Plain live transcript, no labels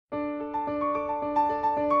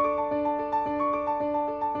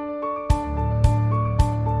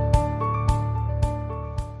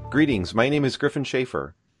Greetings, my name is Griffin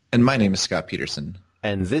Schaefer. And my name is Scott Peterson.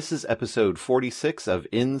 And this is episode 46 of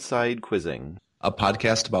Inside Quizzing, a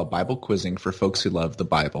podcast about Bible quizzing for folks who love the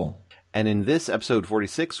Bible. And in this episode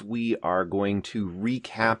 46, we are going to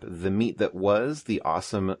recap the meet that was the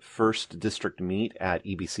awesome first district meet at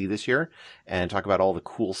EBC this year and talk about all the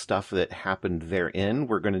cool stuff that happened therein.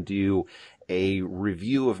 We're going to do a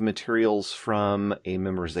review of materials from a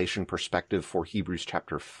memorization perspective for Hebrews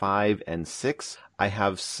chapter 5 and 6. I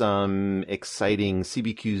have some exciting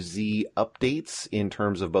CBQZ updates in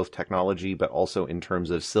terms of both technology, but also in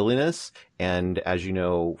terms of silliness. And as you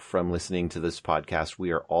know from listening to this podcast,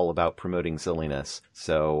 we are all about promoting silliness.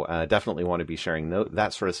 So definitely want to be sharing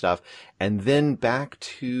that sort of stuff. And then back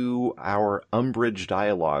to our Umbridge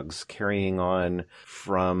dialogues, carrying on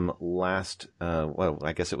from last,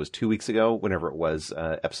 I guess it was 2 weeks ago, whenever it was,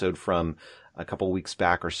 episode from a couple weeks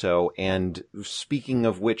back or so. And speaking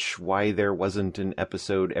of which, why there wasn't an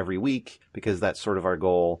episode every week, because that's sort of our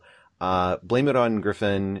goal. Blame it on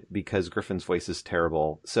Griffin, because Griffin's voice is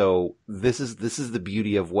terrible. So this is the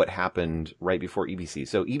beauty of what happened right before EBC.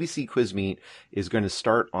 So EBC Quiz Meet is going to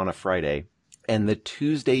start on a Friday, and the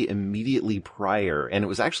Tuesday immediately prior, and it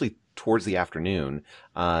was actually towards the afternoon,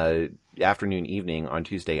 evening on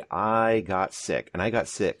Tuesday, I got sick, and I got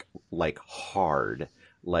sick like hard.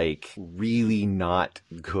 Like really not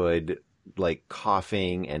good, like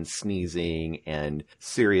coughing and sneezing and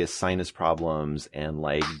serious sinus problems, and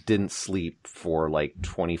like didn't sleep for like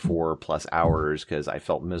 24 plus hours because I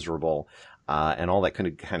felt miserable, and all that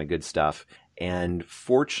kind of good stuff. And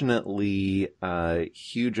fortunately,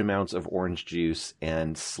 huge amounts of orange juice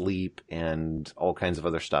and sleep and all kinds of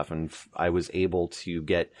other stuff. And I was able to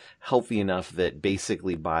get healthy enough that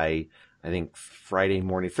basically by, I think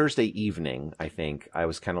Thursday evening, I think I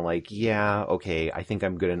was kind of like, yeah, okay, I think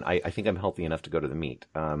I'm good. And I think I'm healthy enough to go to the meet.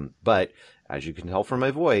 But as you can tell from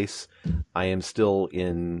my voice, I am still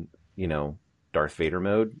in, Darth Vader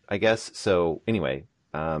mode, I guess. So anyway,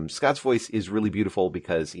 Scott's voice is really beautiful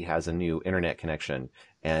because he has a new internet connection.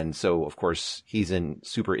 And so, of course, he's in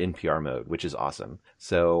super NPR mode, which is awesome.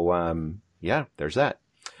 So, yeah, there's that.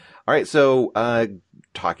 All right, so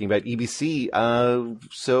talking about EBC,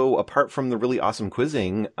 so apart from the really awesome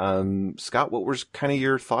quizzing, Scott, what was kind of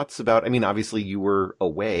your thoughts about, I mean, obviously you were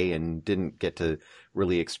away and didn't get to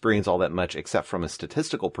really experience all that much except from a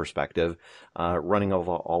statistical perspective, running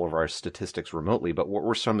all of our statistics remotely, but what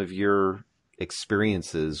were some of your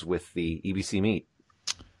experiences with the EBC meet?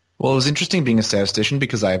 Well, it was interesting being a statistician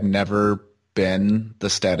because I've never been the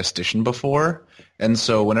statistician before. And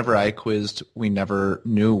so whenever I quizzed, we never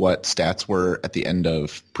knew what stats were at the end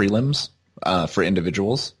of prelims for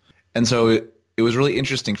individuals. And so it was really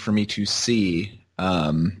interesting for me to see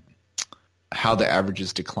how the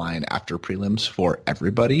averages decline after prelims for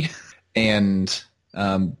everybody. And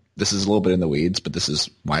this is a little bit in the weeds, but this is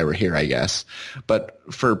why we're here, I guess. But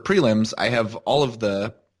for prelims, I have all of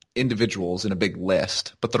the individuals in a big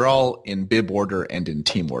list, but they're all in bib order and in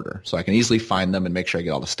team order. So I can easily find them and make sure I get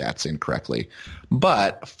all the stats in correctly.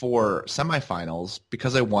 But for semifinals,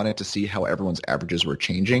 because I wanted to see how everyone's averages were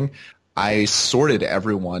changing, I sorted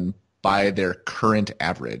everyone by their current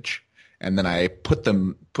average. And then I put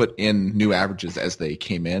in new averages as they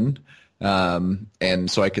came in.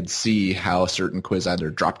 And so I could see how a certain quiz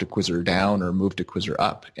either dropped a quizzer down or moved a quizzer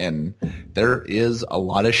up. And there is a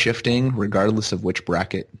lot of shifting regardless of which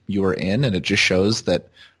bracket you are in. And it just shows that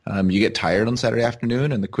you get tired on Saturday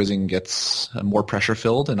afternoon and the quizzing gets more pressure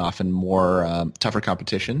filled and often more tougher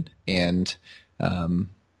competition. And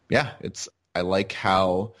I like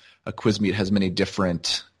how a quiz meet has many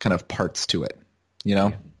different kind of parts to it,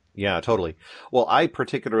 Yeah, totally. Well, I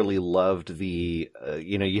particularly loved the,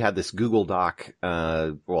 you had this Google Doc,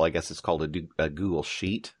 I guess it's called a Google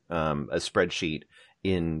Sheet, a spreadsheet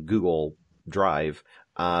in Google Drive,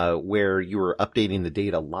 where you were updating the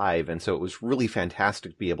data live. And so it was really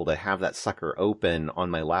fantastic to be able to have that sucker open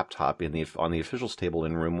on my laptop on the officials table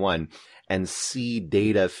in room 1 and see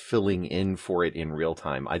data filling in for it in real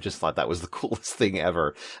time. I just thought that was the coolest thing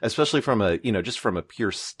ever, especially from just from a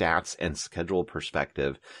pure stats and schedule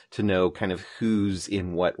perspective, to know kind of who's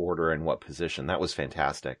in what order and what position. That was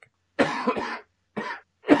fantastic.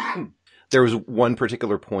 There was one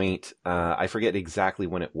particular point, I forget exactly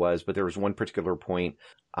when it was, but there was one particular point,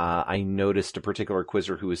 I noticed a particular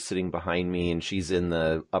quizzer who was sitting behind me, and she's in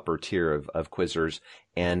the upper tier of quizzers,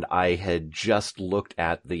 and I had just looked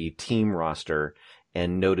at the team roster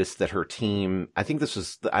and noticed that her team, I think this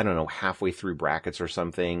was, I don't know, halfway through brackets or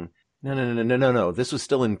something. No. This was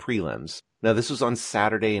still in prelims. No, this was on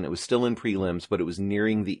Saturday and it was still in prelims, but it was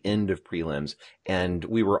nearing the end of prelims. And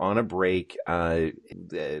we were on a break,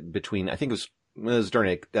 between, I think it was it was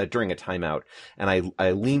during a timeout, and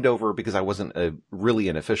I leaned over because I wasn't really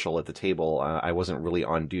an official at the table. I wasn't really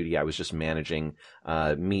on duty. I was just managing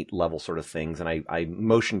meet level sort of things, and I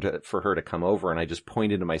motioned for her to come over, and I just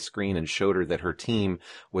pointed to my screen and showed her that her team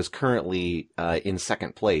was currently in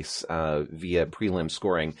second place via prelim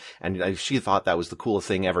scoring, and she thought that was the coolest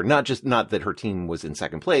thing ever. Not that her team was in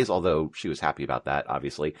second place, although she was happy about that,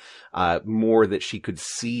 obviously. More that she could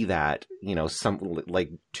see that, some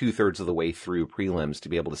like 2/3 of the way through prelims to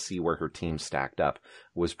be able to see where her team stacked up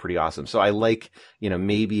was pretty awesome. So I like,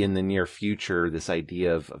 maybe in the near future, this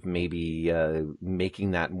idea of maybe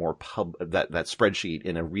making that more that spreadsheet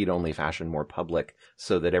in a read-only fashion more public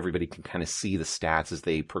so that everybody can kind of see the stats as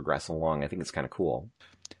they progress along. I think it's kind of cool.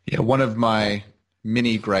 Yeah, one of my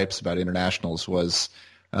mini gripes about internationals was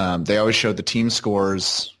they always showed the team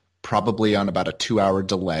scores probably on about a 2-hour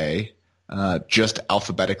delay, just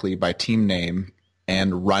alphabetically by team name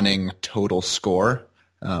and running total score.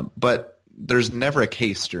 But there's never a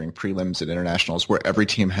case during prelims at internationals where every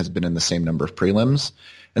team has been in the same number of prelims.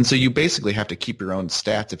 And so you basically have to keep your own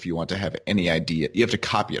stats if you want to have any idea. You have to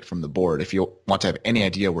copy it from the board if you want to have any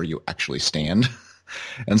idea where you actually stand.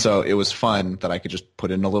 And so it was fun that I could just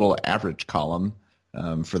put in a little average column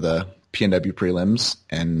for the PNW prelims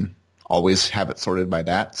and always have it sorted by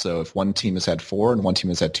that. So if one team has had 4 and one team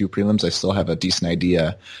has had 2 prelims, I still have a decent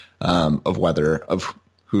idea of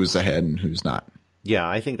who's ahead and who's not. Yeah,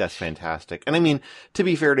 I think that's fantastic. And I mean, to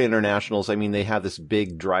be fair to internationals, I mean, they have this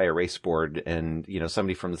big dry erase board and,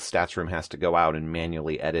 somebody from the stats room has to go out and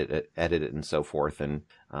manually edit it and so forth. And,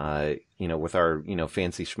 with our,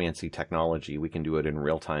 fancy schmancy technology, we can do it in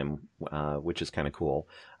real time, which is kind of cool.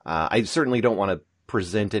 I certainly don't want to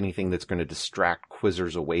present anything that's going to distract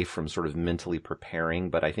quizzers away from sort of mentally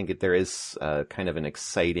preparing, but I think there is kind of an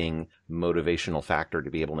exciting motivational factor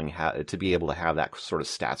to be able to have that sort of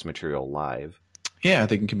stats material live. Yeah, I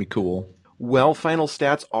think it can be cool. Well, final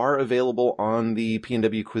stats are available on the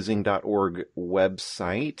pnwquizzing.org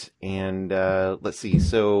website. And let's see.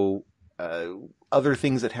 So other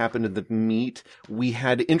things that happened in the meet, we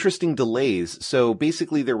had interesting delays. So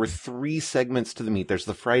basically there were 3 segments to the meet. There's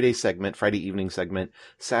the Friday segment, Friday evening segment,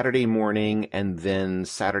 Saturday morning, and then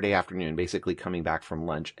Saturday afternoon, basically coming back from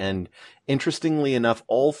lunch. And interestingly enough,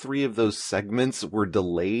 all 3 of those segments were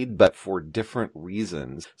delayed, but for different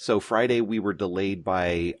reasons. So Friday we were delayed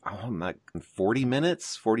by 40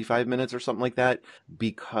 minutes, 45 minutes or something like that,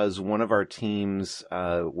 because one of our teams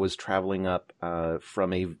was traveling up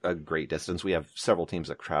from a great distance. We have several teams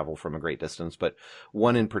that travel from a great distance, but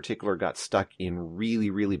one in particular got stuck in really,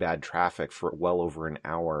 really bad traffic for well over an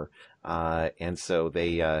hour. And so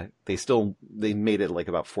they made it like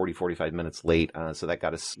about 45 minutes late. So that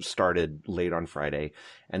got us started late on Friday.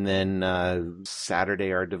 And then,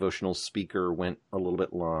 Saturday, our devotional speaker went a little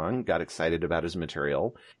bit long, got excited about his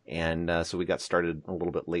material. And, so we got started a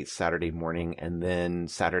little bit late Saturday morning. And then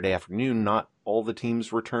Saturday afternoon, not all the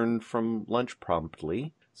teams returned from lunch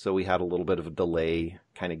promptly. So we had a little bit of a delay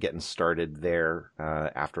kind of getting started there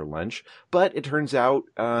after lunch. But it turns out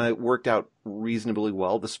it worked out reasonably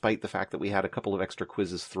well, despite the fact that we had a couple of extra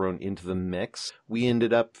quizzes thrown into the mix. We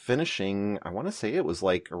ended up finishing, I want to say it was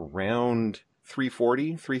like around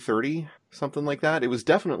 3:40, 3:30, something like that. It was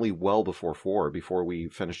definitely well before 4 before we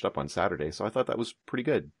finished up on Saturday. So I thought that was pretty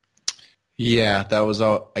good. Yeah, that was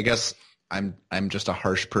all. I guess I'm just a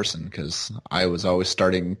harsh person because I was always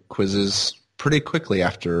starting quizzes pretty quickly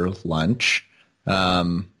after lunch.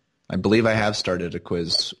 I believe I have started a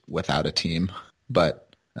quiz without a team,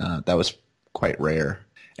 but that was quite rare.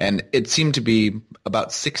 And it seemed to be about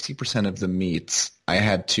 60% of the meets I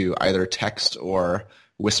had to either text or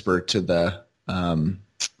whisper to the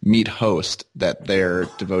meet host that their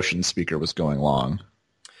devotion speaker was going long.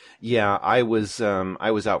 Yeah, I was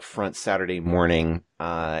out front Saturday morning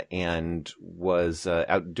and was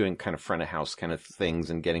out doing kind of front of house kind of things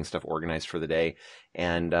and getting stuff organized for the day.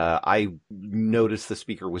 And I noticed the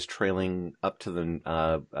speaker was trailing up to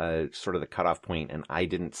the sort of the cutoff point, and I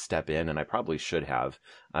didn't step in, and I probably should have.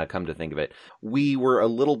 Come to think of it, we were a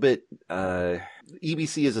little bit.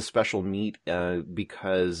 EBC is a special meet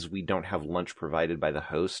because we don't have lunch provided by the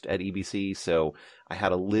host at EBC, so I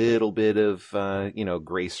had a little bit of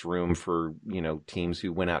grace room for teams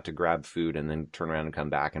who went out to grab food and then turn around and come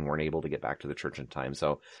back and weren't able to get back to the church in time.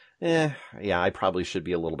 So I probably should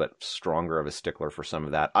be a little bit stronger of a stickler for some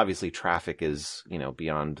of that. Obviously, traffic is,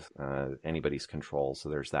 beyond anybody's control, so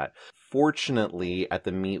there's that. Fortunately, at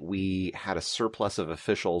the meet, we had a surplus of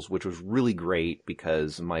officials, which was really great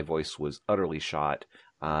because my voice was utterly shot.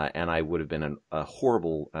 and I would have been a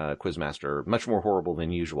horrible quizmaster, much more horrible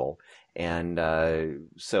than usual. And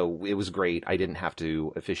so it was great. I didn't have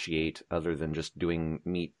to officiate other than just doing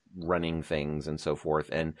meet running things and so forth.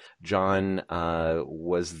 And John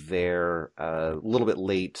was there a little bit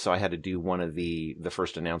late, so I had to do one of the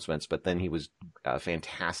first announcements, but then he was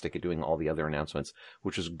fantastic at doing all the other announcements,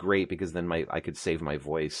 which was great because then I could save my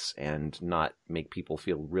voice and not make people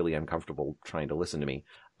feel really uncomfortable trying to listen to me.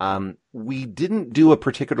 We didn't do a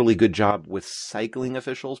particularly good job with cycling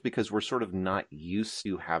officials because we're sort of not used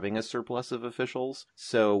to having a surplus of officials.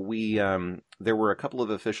 So there were a couple of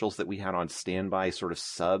officials that we had on standby, sort of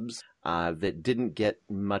subs, that didn't get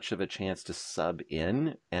much of a chance to sub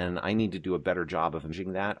in. And I need to do a better job of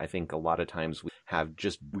managing that. I think a lot of times we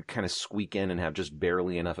kind of squeak in and have just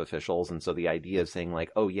barely enough officials. And so the idea of saying like,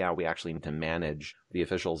 oh yeah, we actually need to manage the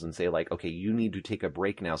officials and say like, okay, you need to take a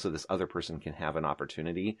break now so this other person can have an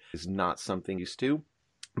opportunity is not something used to,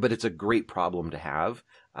 but it's a great problem to have.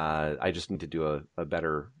 I just need to do a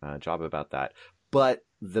better job about that. But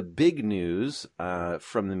the big news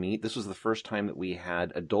from the meet, this was the first time that we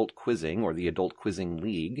had adult quizzing, or the Adult Quizzing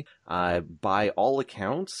League. By all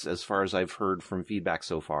accounts, as far as I've heard from feedback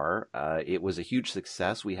so far, it was a huge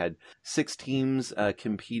success. We had 6 teams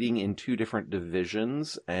competing in 2 different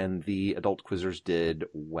divisions, and the adult quizzers did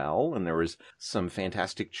well. And there was some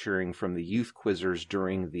fantastic cheering from the youth quizzers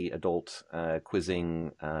during the adult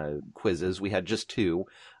quizzing quizzes. We had just 2.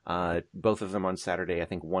 Both of them on Saturday. I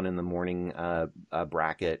think one in the morning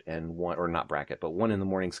bracket and one in the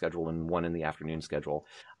morning schedule and one in the afternoon schedule.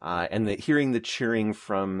 And hearing the cheering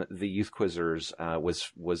from the youth quizzers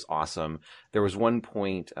was awesome. There was one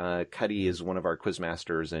point, Cuddy is one of our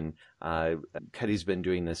quizmasters, and Cuddy's been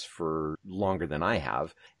doing this for longer than I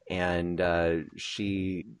have. And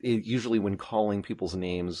she usually, when calling people's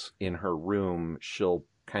names in her room, she'll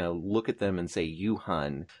kind of look at them and say, "You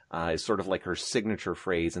hun," is sort of like her signature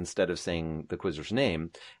phrase instead of saying the quizzer's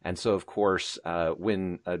name. And so, of course,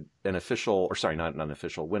 when an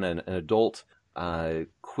adult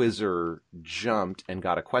quizzer jumped and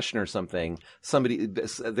got a question or something,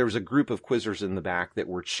 there was a group of quizzers in the back that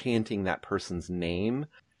were chanting that person's name,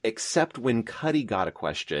 except when Cuddy got a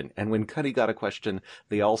question. And when Cuddy got a question,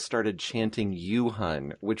 they all started chanting "You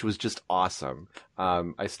hun," which was just awesome.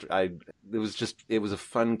 It was a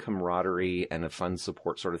fun camaraderie and a fun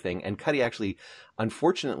support sort of thing. And Cuddy actually,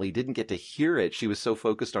 unfortunately, didn't get to hear it. She was so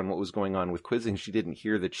focused on what was going on with quizzing, she didn't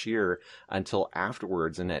hear the cheer until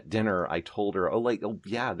afterwards. And at dinner, I told her, "Oh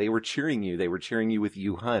yeah, they were cheering you. They were cheering you with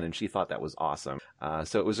 'You hun,'" and she thought that was awesome.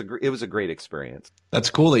 So it was a great experience.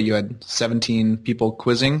 That's cool that you had 17 people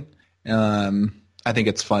quizzing. I think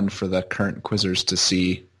it's fun for the current quizzers to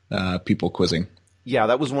see people quizzing. Yeah,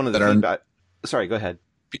 that was one of the feedback. Sorry, go ahead.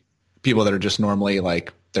 People that are just normally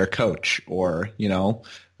like their coach, or,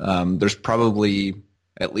 there's probably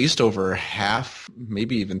at least over half,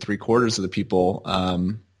 maybe even 3/4 of the people,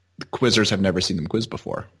 the quizzers have never seen them quiz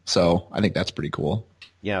before. So I think that's pretty cool.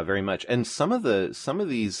 Yeah, very much. And some of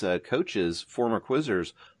these coaches, former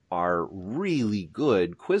quizzers, are really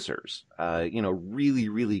good quizzers, really,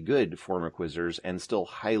 really good former quizzers, and still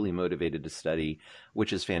highly motivated to study,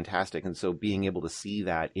 which is fantastic. And so being able to see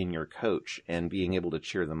that in your coach and being able to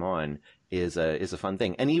cheer them on is a fun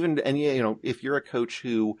thing. And if you're a coach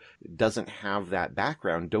who doesn't have that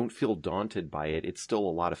background, don't feel daunted by it. It's still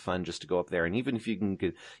a lot of fun just to go up there. And even if you can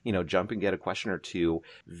jump and get a question or two,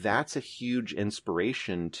 that's a huge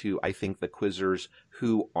inspiration to, I think, the quizzers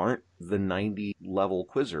who aren't the 90 level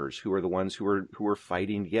quizzers, who are the ones who are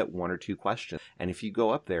fighting to get 1 or 2 questions. And if you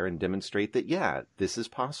go up there and demonstrate that, yeah, this is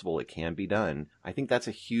possible, it can be done, I think that's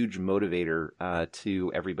a huge motivator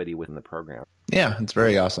to everybody within the program. Yeah, it's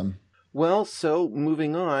very awesome. Well, so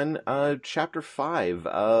moving on, Chapter 5.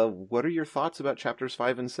 What are your thoughts about Chapters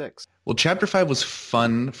 5 and 6? Well, Chapter 5 was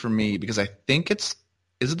fun for me because I think is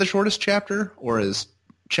it the shortest chapter, or is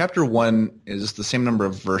Chapter 1 is the same number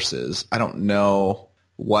of verses? I don't know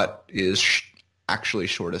what is actually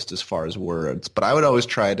shortest as far as words, but I would always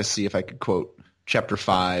try to see if I could quote Chapter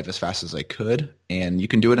 5 as fast as I could, and you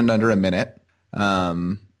can do it in under a minute.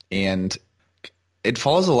 And it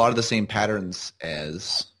follows a lot of the same patterns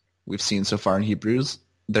as we've seen so far in Hebrews.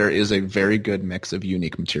 There is a very good mix of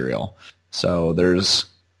unique material. So there's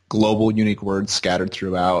global unique words scattered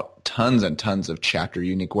throughout, tons and tons of chapter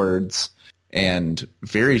unique words, and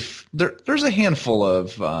there's a handful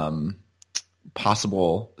of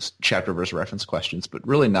possible chapter verse reference questions, but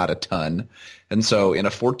really not a ton. And so in a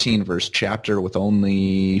 14-verse chapter with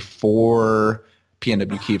only 4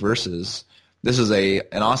 PNW key verses, this is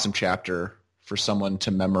an awesome chapter for someone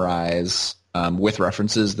to memorize with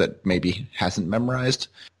references that maybe hasn't memorized.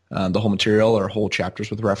 the whole material or whole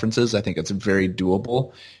chapters with references. I think it's very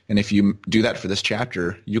doable. And if you do that for this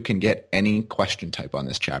chapter, you can get any question type on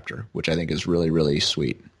this chapter, which I think is really, really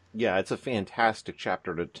sweet. Yeah, it's a fantastic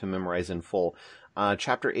chapter to memorize in full.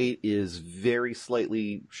 Chapter 8 is very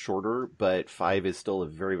slightly shorter, but 5 is still a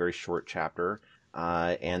very, very short chapter.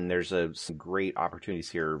 And there's some great opportunities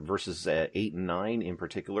here. Verses 8 and 9 in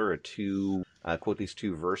particular, quote these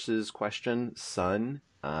two verses question, sun.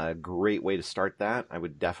 Great way to start that. I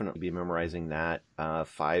would definitely be memorizing that.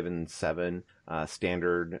 5 and 7,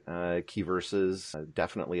 standard key verses.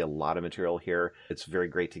 Definitely a lot of material here. It's very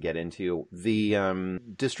great to get into. The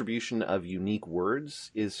distribution of unique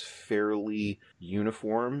words is fairly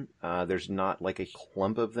uniform. There's not like a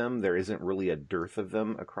clump of them. There isn't really a dearth of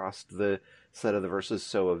them across the set of the verses.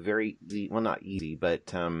 So a very easy, well, not easy,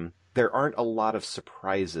 but there aren't a lot of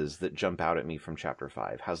surprises that jump out at me from chapter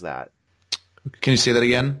 5. How's that? Can you say that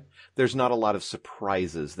again? There's not a lot of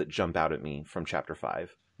surprises that jump out at me from chapter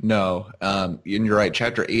 5. No, and you're right.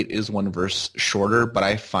 Chapter 8 is one verse shorter, but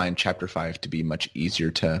I find chapter 5 to be much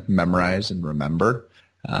easier to memorize and remember.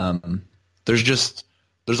 There's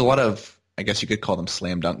a lot of, I guess you could call them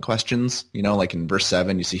slam dunk questions. You know, like in verse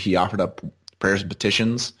 7, you see he offered up prayers and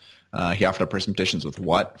petitions. He offered up prayers and petitions with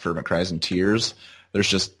what? Fervent cries and tears.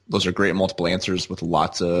 Those are great multiple answers with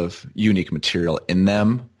lots of unique material in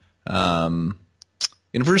them.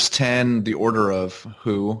 In verse 10, the order of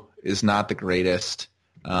who is not the greatest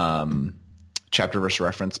chapter verse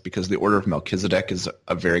reference because the order of Melchizedek is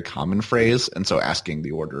a very common phrase, and so asking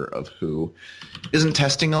the order of who isn't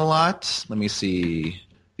testing a lot. Let me see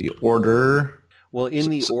the order. Well, in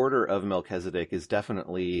the order of Melchizedek is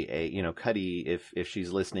definitely Cuddy, if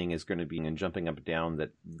she's listening, is going to be and jumping up and down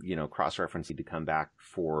that, cross-referencing to come back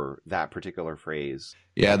for that particular phrase.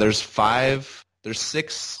 Yeah, there's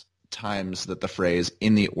 6 times that the phrase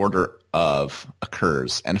in the order of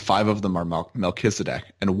occurs, and 5 of them are Melchizedek,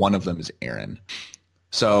 and 1 of them is Aaron.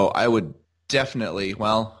 So I would definitely,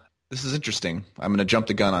 this is interesting. I'm going to jump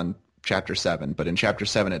the gun on chapter 7, but in chapter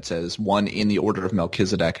 7 it says 1 in the order of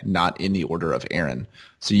Melchizedek, not in the order of Aaron.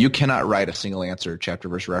 So you cannot write a single answer chapter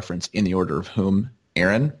verse reference in the order of whom?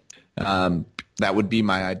 Aaron. That would be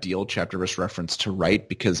my ideal chapter verse reference to write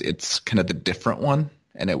because it's kind of the different one,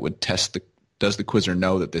 and it would test does the quizzer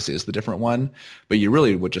know that this is the different one? But you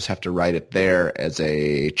really would just have to write it there as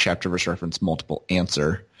a chapter verse reference multiple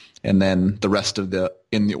answer. And then the rest of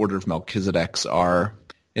in the order of Melchizedek's are,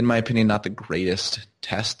 in my opinion, not the greatest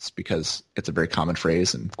tests because it's a very common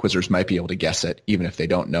phrase and quizzers might be able to guess it even if they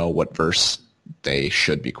don't know what verse they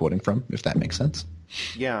should be quoting from, if that makes sense.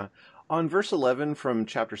 Yeah. On verse 11 from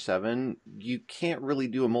chapter 7, you can't really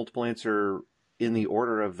do a multiple answer in the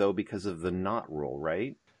order of, though, because of the not rule,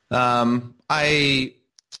 right? I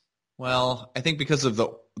think because of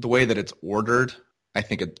the way that it's ordered, I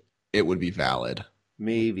think it would be valid.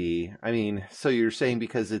 Maybe. I mean, so you're saying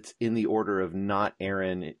because it's in the order of not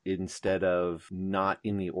Aaron instead of not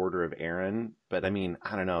in the order of Aaron? But I mean,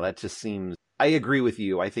 I don't know. That just seems... I agree with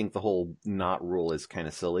you. I think the whole not rule is kind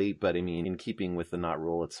of silly, but I mean, in keeping with the not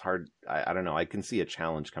rule, it's hard. I don't know. I can see a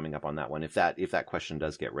challenge coming up on that one if that question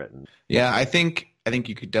does get written. Yeah, I think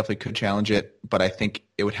you could challenge it, but I think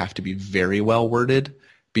it would have to be very well worded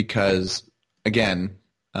because, again,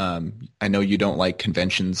 I know you don't like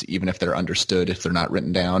conventions, even if they're understood, if they're not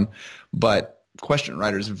written down, but question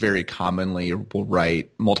writers very commonly will write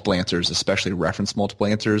multiple answers, especially reference multiple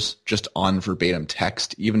answers, just on verbatim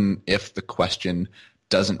text, even if the question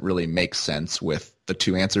doesn't really make sense with the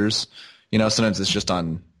 2 answers. Sometimes it's just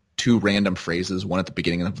on 2 random phrases, one at the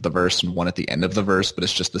beginning of the verse and one at the end of the verse, but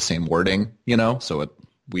it's just the same wording, so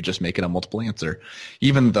we just make it a multiple answer,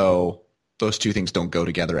 even though those 2 things don't go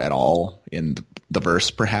together at all in the verse,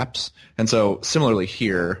 perhaps. And so similarly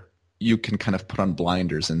here, you can kind of put on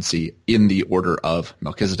blinders and see in the order of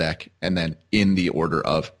Melchizedek and then in the order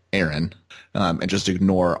of Aaron, and just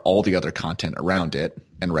ignore all the other content around it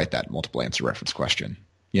and write that multiple answer reference question,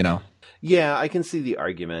 Yeah, I can see the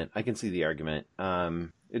argument.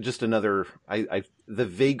 Just another, the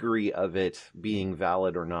vagary of it being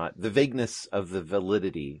valid or not, the vagueness of the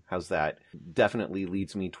validity, how's that, definitely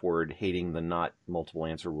leads me toward hating the not multiple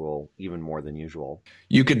answer rule even more than usual.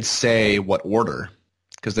 You could say what order,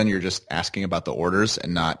 because then you're just asking about the orders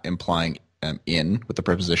and not implying in with the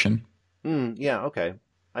preposition. Yeah, okay.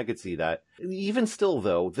 I could see that. Even still,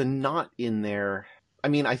 though, the not in there, I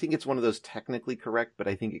mean, I think it's one of those technically correct, but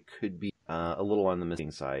I think it could be a little on the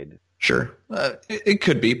missing side. Sure. It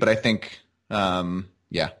could be, but I think,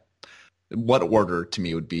 what order to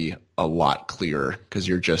me would be a lot clearer because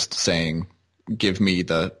you're just saying, give me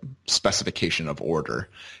the specification of order.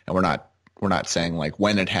 And we're we're not saying like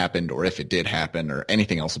when it happened or if it did happen or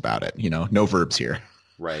anything else about it. No verbs here.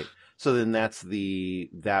 Right. So then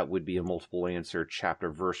that would be a multiple answer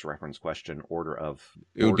chapter verse reference question. Order of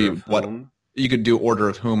what whom? You could do order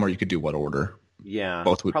of whom, or you could do what order. Yeah,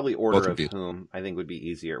 probably order of whom. I think would be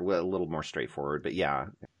easier, well, a little more straightforward. But yeah,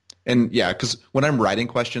 and yeah, because when I'm writing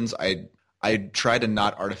questions, I try to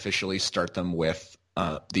not artificially start them with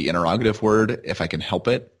the interrogative word if I can help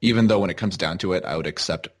it. Even though when it comes down to it, I would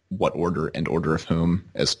accept what order and order of whom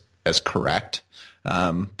as correct.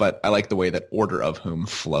 But I like the way that order of whom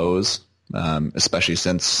flows, especially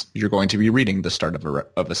since you're going to be reading the start of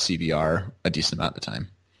a CVR a decent amount of the time.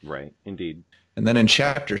 Right, indeed. And then in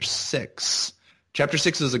chapter 6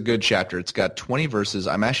 is a good chapter. It's got 20 verses.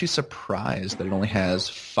 I'm actually surprised that it only has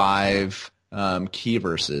 5 key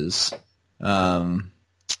verses.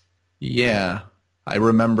 Yeah, I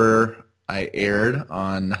remember I aired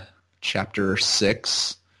on chapter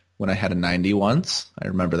 6 when I had a 90 once. I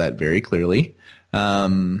remember that very clearly.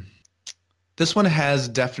 This one has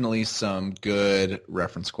definitely some good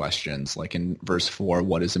reference questions, like in verse 4,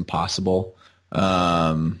 what is impossible?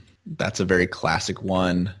 That's a very classic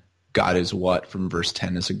one. God is what from verse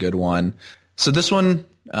 10 is a good one. So this one,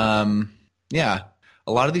 yeah,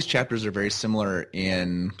 a lot of these chapters are very similar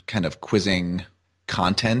in kind of quizzing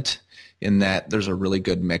content in that there's a really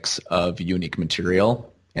good mix of unique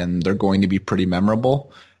material and they're going to be pretty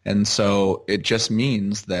memorable. And so it just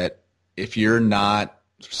means that if you're not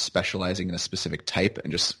specializing in a specific type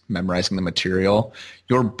and just memorizing the material,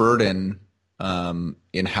 your burden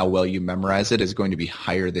in how well you memorize it is going to be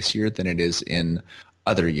higher this year than it is in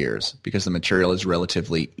other years because the material is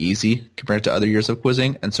relatively easy compared to other years of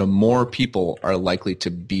quizzing. And so more people are likely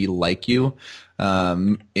to be like you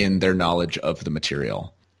in their knowledge of the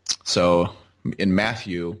material. So in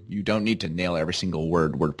Matthew, you don't need to nail every single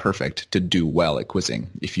word perfect to do well at quizzing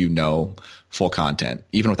if you know full content,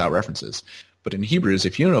 even without references. But in Hebrews,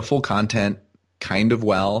 if you know full content kind of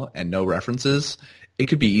well and no references, it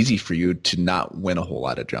could be easy for you to not win a whole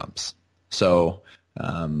lot of jumps. So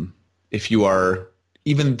if you are,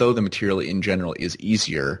 even though the material in general is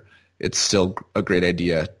easier, it's still a great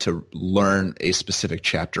idea to learn a specific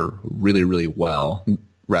chapter really, really well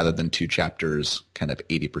rather than 2 chapters kind of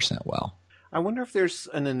 80% well. I wonder if there's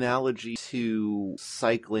an analogy to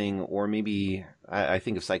cycling, or maybe I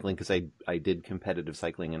think of cycling because I did competitive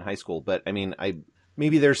cycling in high school, but I mean,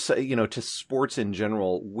 maybe there's, to sports in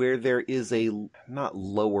general where there is a not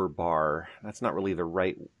lower bar. That's not really the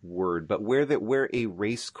right word, but where a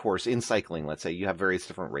race course in cycling, let's say you have various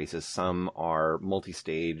different races. Some are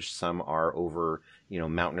multi-stage, some are over,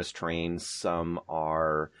 mountainous terrains, some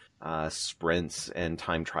are sprints and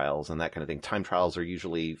time trials and that kind of thing. Time trials are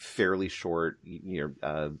usually fairly short,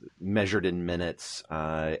 measured in minutes,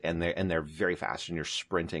 and they're very fast, and you're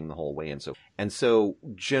sprinting the whole way. And so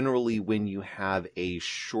generally, when you have a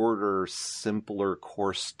shorter, simpler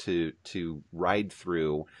course to ride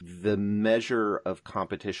through, the measure of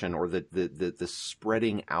competition or the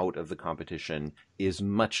spreading out of the competition is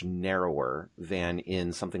much narrower than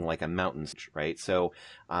in something like a mountain, right? So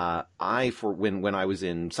when I was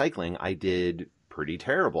in cycling, I did pretty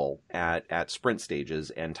terrible at sprint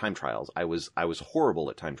stages and time trials. I was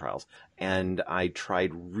horrible at time trials, and I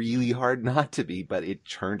tried really hard not to be, but it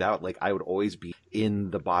turned out like I would always be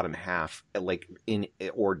in the bottom half, like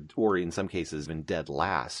or in some cases been dead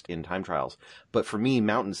last in time trials. But for me,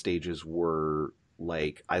 mountain stages were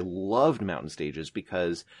like, I loved mountain stages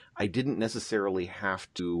because I didn't necessarily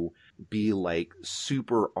have to be like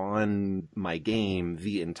super on my game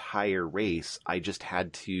the entire race. I just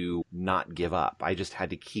had to not give up. I just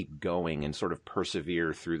had to keep going and sort of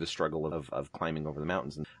persevere through the struggle of climbing over the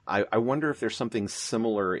mountains. And I wonder if there's something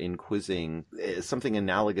similar in quizzing, something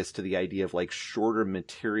analogous to the idea of like shorter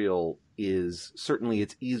material is certainly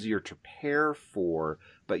it's easier to prepare for,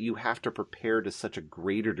 but you have to prepare to such a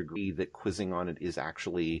greater degree that quizzing on it is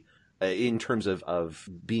actually, in terms of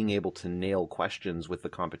being able to nail questions with the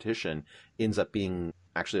competition, ends up being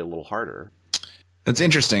actually a little harder. That's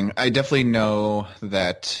interesting. I definitely know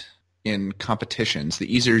that in competitions,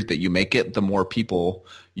 the easier that you make it, the more people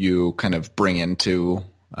you kind of bring into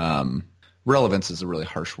relevance is a really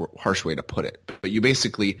harsh way to put it. But you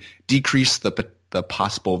basically decrease the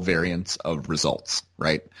possible variance of results,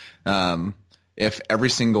 right? If every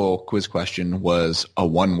single quiz question was a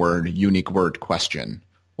one-word, unique word question,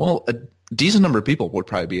 well, a decent number of people would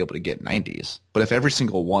probably be able to get 90s. But if every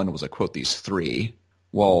single one was a quote these 3,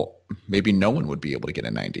 well, maybe no one would be able to get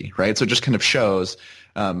a 90, right? So it just kind of shows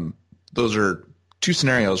those are 2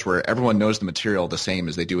 scenarios where everyone knows the material the same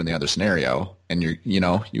as they do in the other scenario, and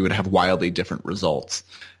you would have wildly different results.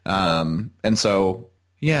 And so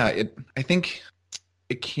Yeah, I think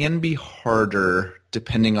it can be harder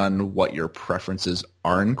depending on what your preferences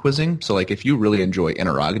are in quizzing. So like if you really enjoy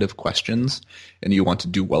interrogative questions and you want to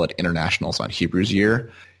do well at internationals on Hebrews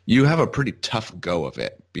year, you have a pretty tough go of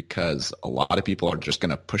it because a lot of people are just going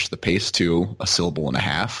to push the pace to a syllable and a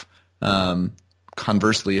half.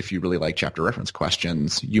 Conversely, if you really like chapter reference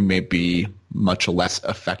questions, you may be much less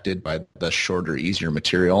affected by the shorter, easier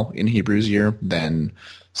material in Hebrews year than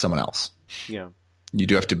someone else. Yeah. You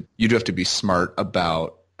do have to be smart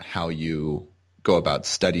about how you go about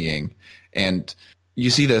studying, and you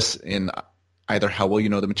see this in either how well you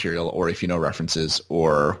know the material, or if you know references,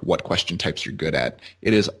 or what question types you're good at.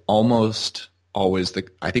 It is almost always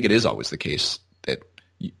I think it is always the case that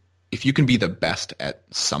if you can be the best at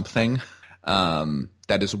something,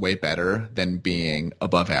 that is way better than being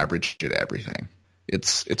above average at everything.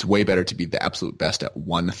 It's way better to be the absolute best at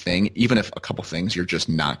one thing, even if a couple things you're just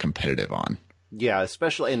not competitive on. Yeah,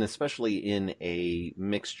 especially in a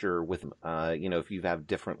mixture with, if you have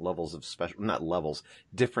different levels of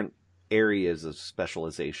different areas of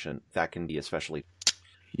specialization, that can be especially.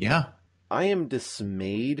 Yeah. I am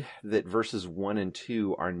dismayed that verses 1 and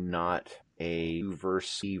 2 are not a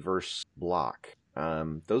verse block.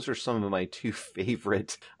 Those are some of my two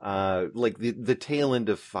favorite, like the tail end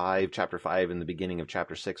of chapter 5 and the beginning of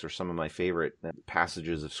chapter 6 are some of my favorite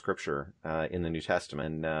passages of scripture, in the New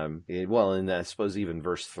Testament. And I suppose even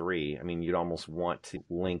verse 3, I mean, you'd almost want to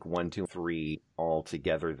link 1, 2, 3 all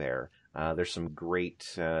together there. There's some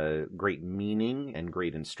great meaning and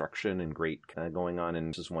great instruction and great going on in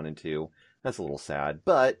verses 1 and 2. That's a little sad,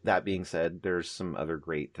 but that being said, there's some other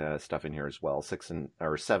great stuff in here as well. 7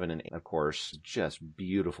 and 8, of course, just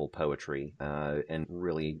beautiful poetry and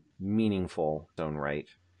really meaningful in its own right.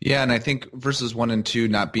 Yeah, and I think verses 1 and 2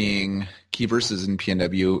 not being key verses in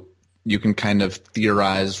PNW, you can kind of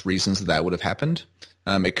theorize reasons that would have happened.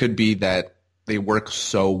 It could be that they work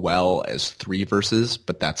so well as 3 verses,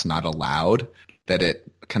 but that's not allowed, that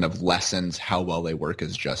it kind of lessens how well they work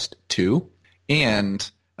as just 2. And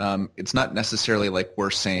it's not necessarily like we're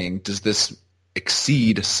saying, does this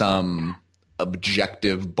exceed some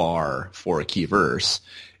objective bar for a key verse?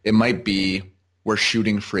 It might be we're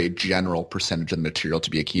shooting for a general percentage of the material to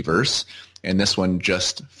be a key verse, and this one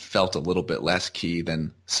just felt a little bit less key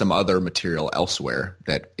than some other material elsewhere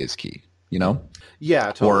that is key, you know?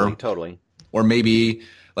 Yeah, totally. Or maybe,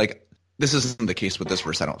 like, this isn't the case with this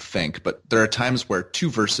verse, I don't think, but there are times where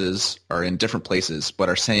 2 verses are in different places but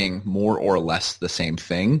are saying more or less the same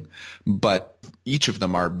thing, but each of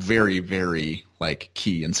them are very, very, like,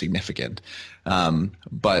 key and significant.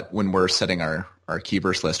 But when we're setting our key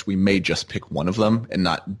verse list, we may just pick one of them and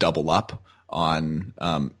not double up on,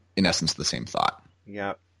 in essence, the same thought.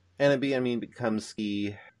 Yeah. And it becomes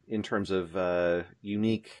key in terms of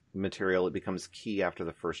unique material. It becomes key after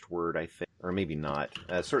the first word, I think. Or maybe not.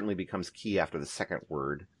 Certainly becomes key after the second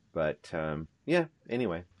word. But,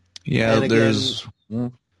 anyway. Yeah,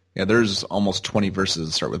 there's almost 20 verses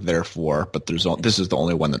that start with therefore, but this is the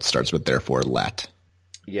only one that starts with therefore let.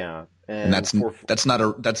 Yeah. And that's not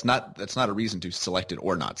a reason to select it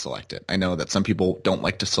or not select it. I know that some people don't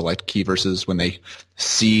like to select key verses when they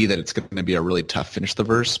see that it's going to be a really tough finish the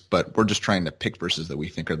verse, but we're just trying to pick verses that we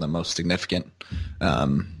think are the most significant.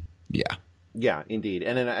 Yeah. Yeah, indeed.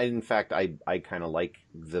 And in fact, I kind of like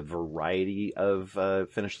the variety of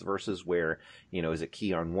finish the verses where, is it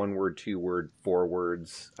key on 1 word, 2 word, 4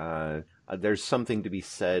 words? There's something to be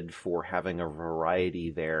said for having a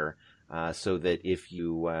variety there. So that if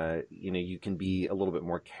you can be a little bit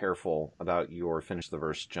more careful about your finish the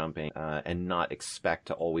verse jumping, and not expect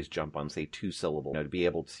to always jump on, say, 2 syllables, to be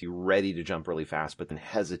able to be ready to jump really fast, but then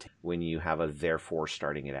hesitate when you have a therefore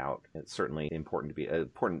starting it out. It's certainly important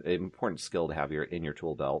important skill to have in your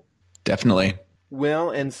tool belt. Definitely. Well,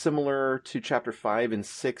 and similar to chapter 5 and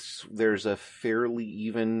 6, there's a fairly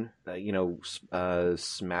even,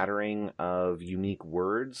 smattering of unique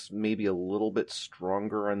words, maybe a little bit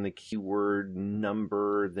stronger on the keyword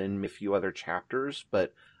number than a few other chapters,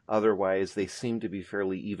 but otherwise they seem to be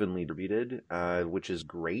fairly evenly distributed, which is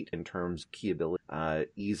great in terms of key ability,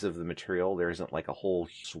 ease of the material. There isn't like a whole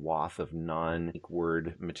swath of non-unique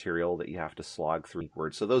word material that you have to slog through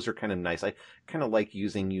words. So those are kind of nice. I kind of like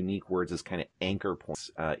using unique words as kind of anchor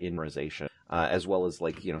points in memorization, as well as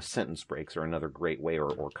sentence breaks are another great way,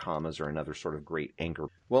 or commas are another sort of great anchor.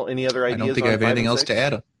 Well, any other ideas? I don't think I have anything else to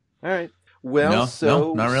add. All right. Well,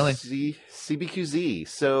 no, not really. CBQZ.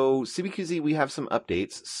 So CBQZ, we have some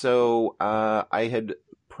updates. So I had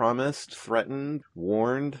promised, threatened,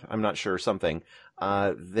 warned, I'm not sure, something,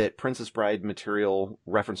 that Princess Bride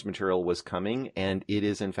reference material was coming, and it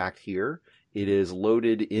is in fact here. It is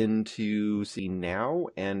loaded into C now,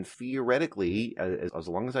 and theoretically, as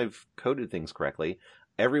long as I've coded things correctly,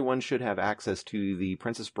 everyone should have access to the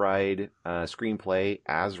Princess Bride screenplay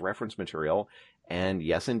as reference material. And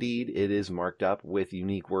yes, indeed, it is marked up with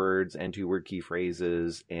unique words and two-word key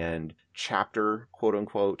phrases and chapter,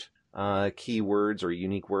 quote-unquote, keywords or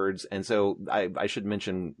unique words. And so I should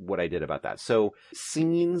mention what I did about that. So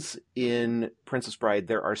scenes in Princess Bride,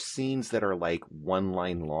 there are scenes that are like 1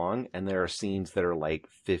 line long, and there are scenes that are like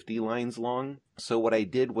 50 lines long. So what I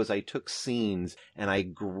did was I took scenes and I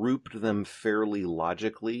grouped them fairly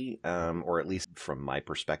logically, or at least from my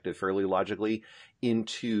perspective, fairly logically,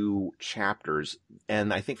 into chapters.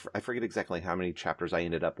 And I think, I forget exactly how many chapters I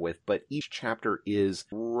ended up with, but each chapter is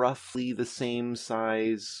roughly the same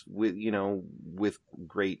size with, with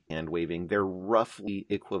great hand waving. They're roughly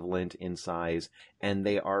equivalent in size, and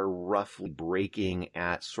they are roughly breaking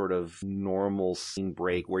at sort of normal scene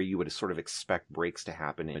break where you would sort of expect breaks to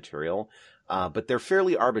happen in material. But they're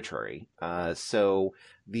fairly arbitrary. So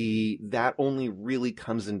that only really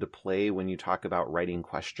comes into play when you talk about writing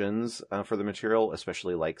questions for the material,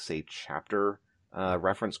 especially like, say, chapter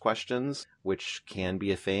reference questions, which can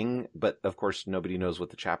be a thing. But of course, nobody knows what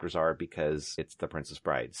the chapters are because it's the Princess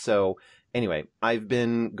Bride. So anyway, I've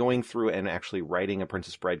been going through and actually writing a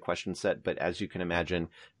Princess Bride question set. But as you can imagine,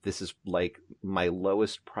 this is like my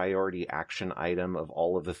lowest priority action item of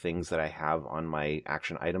all of the things that I have on my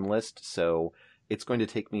action item list. So it's going to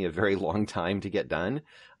take me a very long time to get done.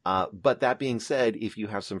 But that being said, if you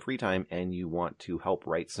have some free time and you want to help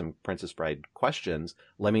write some Princess Bride questions,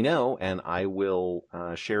 let me know and I will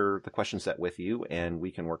share the question set with you and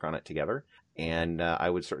we can work on it together. And I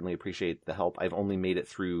would certainly appreciate the help. I've only made it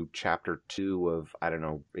through chapter 2 of, I don't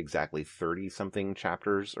know, exactly 30 something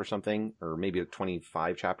chapters or something, or maybe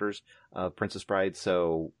 25 chapters of Princess Bride.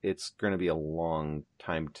 So it's going to be a long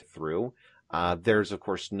time through. There's, of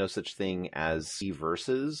course, no such thing as C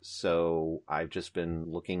verses. So I've just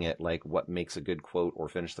been looking at like what makes a good quote or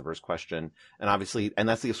finish the verse question. And obviously, and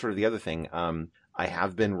that's sort of the other thing. I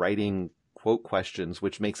have been writing quote questions,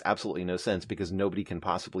 which makes absolutely no sense because nobody can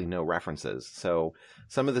possibly know references. So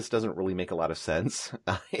some of this doesn't really make a lot of sense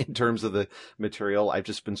in terms of the material. I've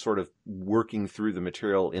just been sort of working through the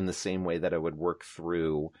material in the same way that I would work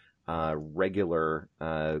through regular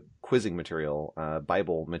quizzing material,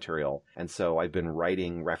 Bible material. And so I've been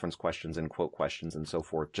writing reference questions and quote questions and so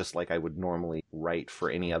forth, just like I would normally write for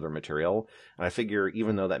any other material. And I figure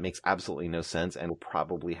even though that makes absolutely no sense and we'll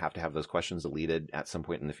probably have to have those questions deleted at some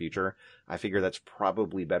point in the future, I figure that's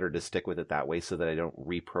probably better to stick with it that way so that I don't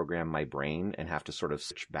reprogram my brain and have to sort of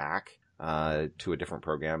switch back to a different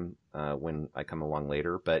program when I come along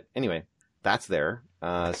later. But anyway, that's there.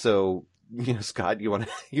 So Scott, you want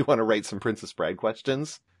to write some Princess Bride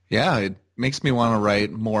questions? Yeah, it makes me want to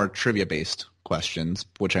write more trivia-based questions,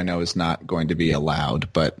 which I know is not going to be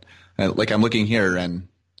allowed. But like I'm looking here, and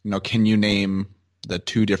can you name the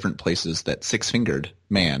 2 different places that Six-Fingered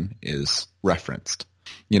Man is referenced?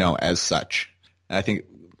 As such. And I think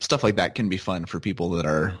stuff like that can be fun for people that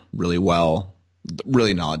are really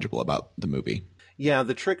knowledgeable about the movie. Yeah,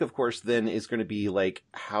 the trick, of course, then is going to be like,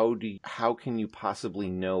 how can you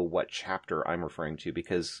possibly know what chapter I'm referring to?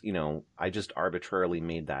 Because, I just arbitrarily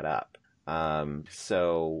made that up.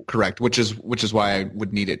 So correct, which is why I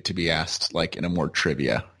would need it to be asked like in a more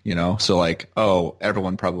trivia, So like,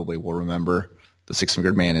 everyone probably will remember the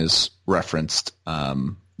Six-Fingered Man is referenced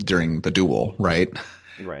during the duel, right?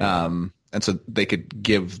 Right. And so they could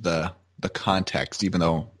give the context, even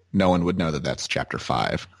though no one would know that that's chapter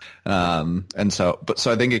 5. So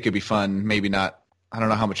I think it could be fun. Maybe not. I don't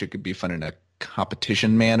know how much it could be fun in a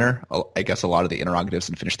competition manner. I guess a lot of the interrogatives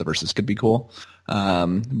and finish the verses could be cool.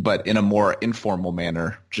 But in a more informal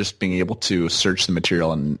manner, just being able to search the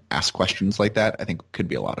material and ask questions like that, I think could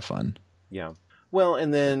be a lot of fun. Yeah. Well,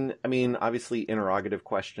 and then, obviously interrogative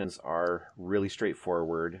questions are really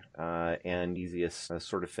straightforward and easiest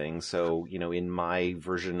sort of thing. So, in my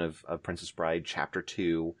version of Princess Bride, Chapter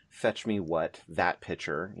 2, fetch me what? That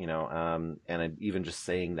picture, and even just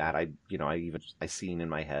saying that, I seen in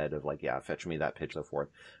my head of like, yeah, fetch me that picture, so forth.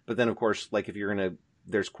 But then, of course, like if you're going to,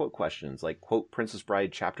 there's quote questions, like quote Princess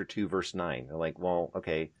Bride, Chapter 2, verse 9. They're like, well,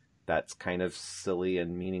 okay, that's kind of silly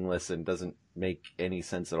and meaningless and doesn't make any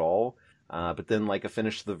sense at all. But then like a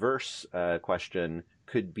finish the verse question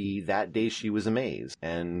could be that day she was amazed.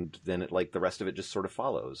 And then the rest of it just sort of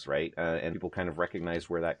follows, right? And people kind of recognize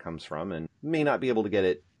where that comes from and may not be able to get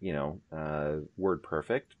it, word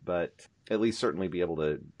perfect, but at least certainly be able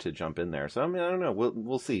to jump in there. So, I don't know.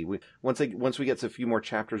 We'll see. Once we get a few more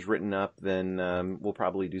chapters written up, then we'll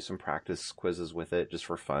probably do some practice quizzes with it just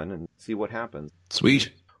for fun and see what happens. Sweet.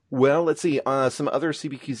 Well, let's see. Some other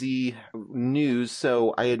CBQZ news.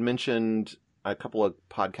 So I had mentioned a couple of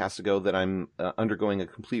podcasts ago that I'm undergoing a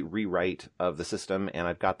complete rewrite of the system, and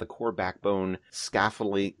I've got the core backbone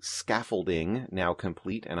scaffolding now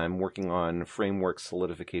complete, and I'm working on framework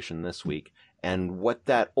solidification this week. And what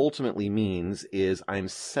that ultimately means is I'm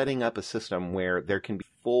setting up a system where there can be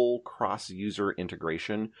full cross-user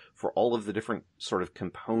integration for all of the different sort of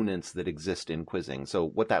components that exist in quizzing. So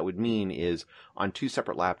what that would mean is on two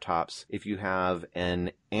separate laptops, if you have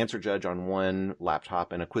an answer judge on one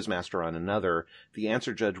laptop and a quizmaster on another, the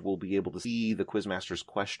answer judge will be able to see the quizmaster's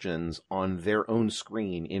questions on their own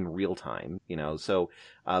screen in real time. So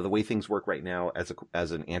the way things work right now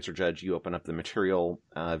as an answer judge, you open up the material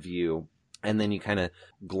view, and then you kind of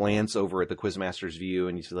glance over at the quizmaster's view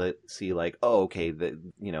and you see like, oh, okay,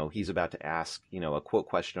 he's about to ask, a quote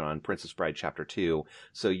question on Princess Bride Chapter 2.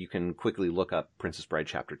 So you can quickly look up Princess Bride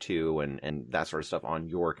Chapter 2 and that sort of stuff on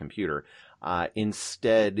your computer.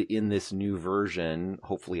 Instead, in this new version,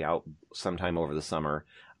 hopefully out sometime over the summer,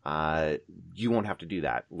 you won't have to do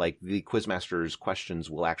that. Like the quizmaster's questions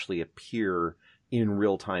will actually appear in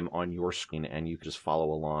real time on your screen, and you can just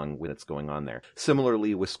follow along with what's going on there.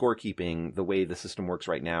 Similarly, with scorekeeping, the way the system works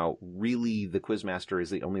right now, really the quizmaster is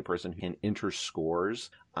the only person who can enter scores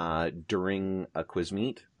during a quiz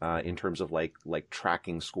meet in terms of like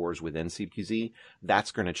tracking scores within CBQZ.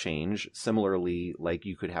 That's going to change. Similarly, like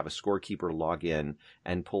you could have a scorekeeper log in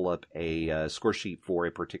and pull up a score sheet for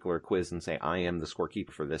a particular quiz and say, I am the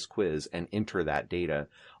scorekeeper for this quiz, and enter that data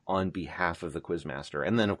on behalf of the quizmaster.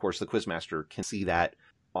 And then, of course, the quizmaster can see that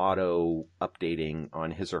auto updating on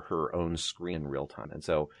his or her own screen in real time. And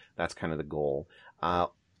so that's kind of the goal.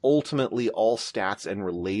 Ultimately, all stats and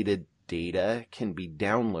related data can be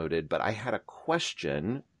downloaded, but I had a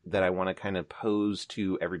question that I want to kind of pose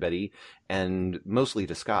to everybody and mostly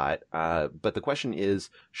to Scott. But the question is,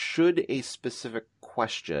 should a specific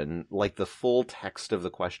question, like the full text of the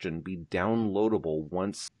question, be downloadable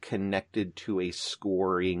once connected to a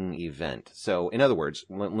scoring event? So in other words,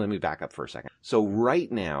 let me back up for a second. So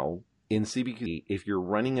right now in CBQZ, if you're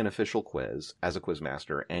running an official quiz as a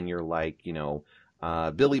quizmaster and you're like,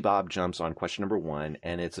 Billy Bob jumps on question number 1,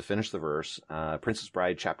 and it's a finish the verse, Princess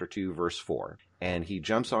Bride Chapter 2, verse 4. And he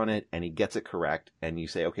jumps on it, and he gets it correct, and you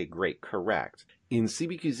say, okay, great, correct. In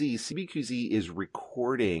CBQZ is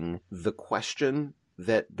recording the question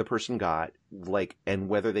that the person got, and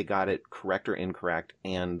whether they got it correct or incorrect.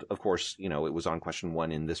 And of course, it was on question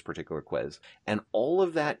 1 in this particular quiz. And all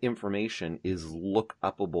of that information is look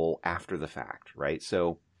upable after the fact, right?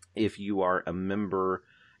 So if you are a member,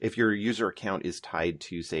 if your user account is tied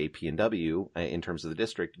to, say, P&W in terms of the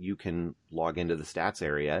district, you can log into the stats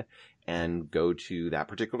area and go to that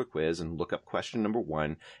particular quiz and look up question number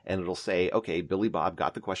 1, and it'll say, okay, Billy Bob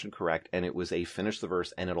got the question correct, and it was a finish the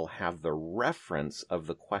verse, and it'll have the reference of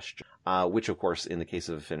the question, which, of course, in the case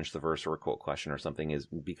of a finish the verse or a quote question or something,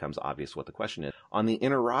 becomes obvious what the question is. On the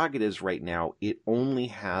interrogatives right now, it only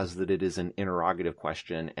has that it is an interrogative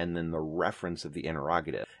question and then the reference of the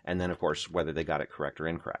interrogative, and then, of course, whether they got it correct or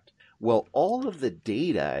incorrect. Well, all of the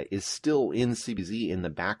data is still in CBZ in the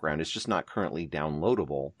background. It's just not currently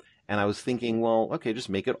downloadable. And I was thinking, well, okay, just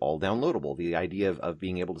make it all downloadable. The idea of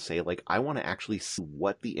being able to say, like, I want to actually see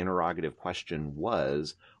what the interrogative question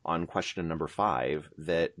was on question number 5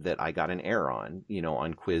 that I got an error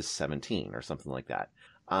on quiz 17 or something like that.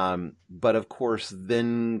 But of course,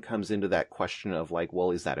 then comes into that question of like,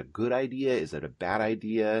 well, is that a good idea? Is it a bad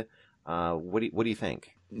idea? What do you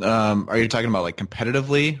think? Are you talking about like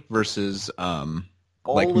competitively versus all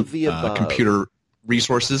of the above? Computer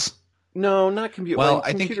resources? No, not computer. Well,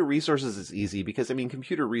 computer resources is easy because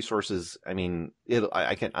computer resources.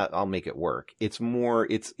 I'll make it work. It's more.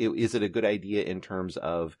 Is it a good idea in terms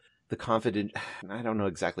of the confident? I don't know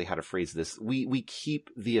exactly how to phrase this. We keep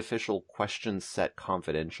the official question set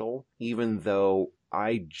confidential, even though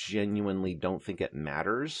I genuinely don't think it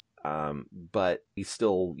matters. But we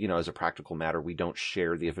still, as a practical matter, we don't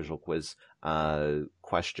share the official quiz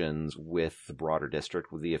questions with the broader district.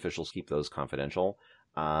 The officials keep those confidential.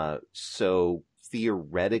 So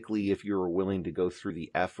theoretically, if you were willing to go through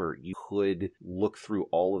the effort, you could look through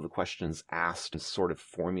all of the questions asked and sort of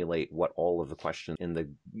formulate what all of the questions in the,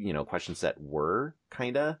 question set were,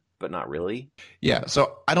 kinda, but not really. Yeah.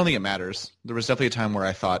 So I don't think it matters. There was definitely a time where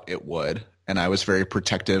I thought it would, and I was very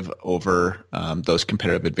protective over those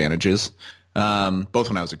competitive advantages, both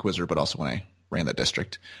when I was a quizzer, but also when I ran the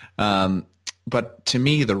district. But to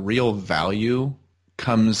me, the real value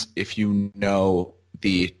comes if you know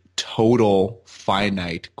the total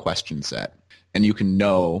finite question set, and you can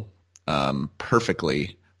know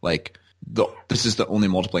perfectly, like, this is the only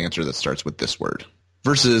multiple answer that starts with this word.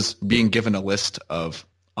 versus being given a list of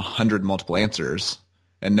 100 multiple answers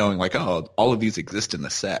and knowing like, oh, all of these exist in the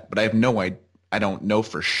set, but I have no idea. I don't know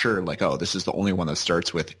for sure, like, oh, this is the only one that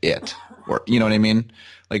starts with it, or you know what I mean?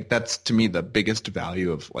 Like, that's to me the biggest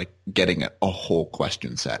value of like getting a whole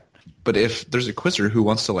question set. But if there's a quizzer who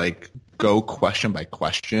wants to like go question by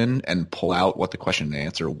question and pull out what the question and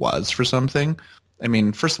answer was for something, I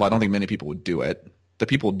mean, first of all, I don't think many people would do it. The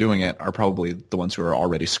people doing it are probably the ones who are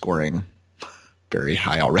already scoring very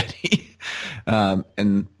high already,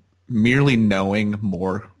 and merely knowing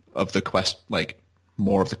more of the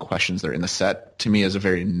more of the questions that are in the set, to me, is a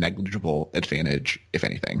very negligible advantage, if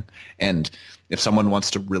anything. And if someone wants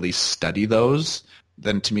to really study those,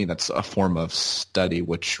 then to me, that's a form of study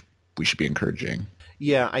which we should be encouraging.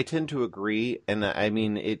 Yeah, I tend to agree. And I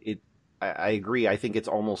mean, I agree. I think it's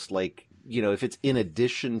almost like, if it's in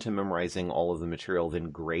addition to memorizing all of the material, then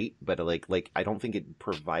great. But like I don't think it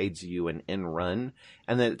provides you an end run.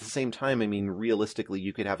 And then at the same time, I mean, realistically,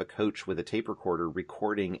 you could have a coach with a tape recorder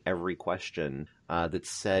recording every question that's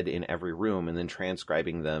said in every room and then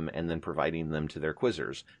transcribing them and then providing them to their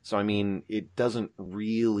quizzers. So, I mean, it doesn't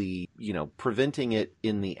really, preventing it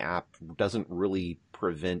in the app doesn't really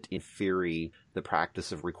prevent, in theory, the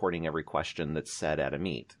practice of recording every question that's said at a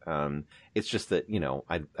meet. It's just that,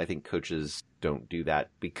 I think coaches don't do that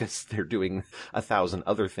because they're doing 1,000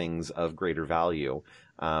 other things of greater value.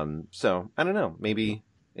 So I don't know, maybe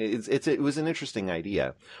it was an interesting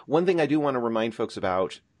idea. One thing I do want to remind folks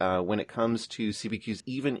about when it comes to CBQZ,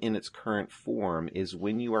 even in its current form, is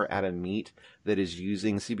when you are at a meet that is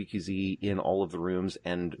using CBQZ in all of the rooms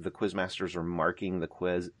and the quizmasters are marking the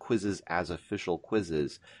quizzes as official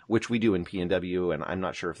quizzes, which we do in PNW, and I'm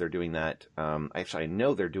not sure if they're doing that. Actually, I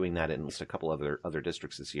know they're doing that in at least a couple other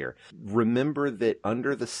districts this year. Remember that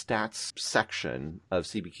under the stats section of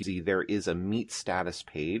CBQZ, there is a meet status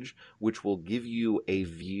page, which will give you a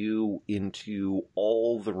view into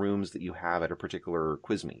all the rooms that you have at a particular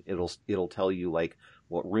quiz meet. It'll tell you like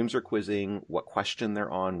what rooms are quizzing, what question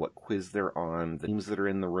they're on, what quiz they're on, the teams that are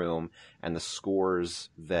in the room, and the scores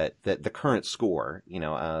that the current score,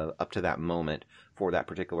 up to that moment for that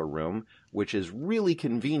particular room, which is really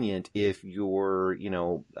convenient if you're,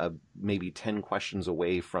 maybe 10 questions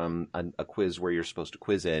away from a quiz where you're supposed to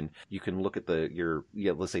quiz in. You can look at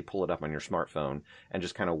let's say pull it up on your smartphone and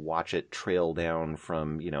just kind of watch it trail down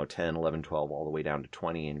from, 10, 11, 12, all the way down to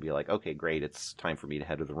 20 and be like, okay, great, it's time for me to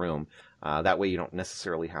head to the room. That way you don't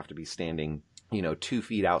necessarily have to be standing 2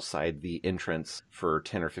 feet outside the entrance for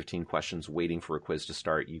 10 or 15 questions waiting for a quiz to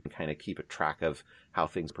start. You can kind of keep a track of how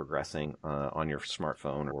things are progressing on your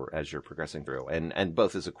smartphone or as you're progressing through, and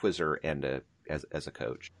both as a quizzer and as a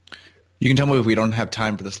coach. You can tell me if we don't have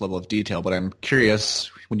time for this level of detail, but I'm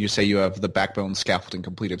curious, when you say you have the backbone scaffolding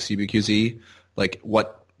complete of CBQZ, like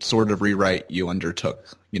what sort of rewrite you undertook?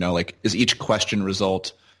 Is each question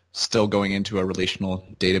result still going into a relational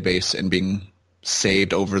database and being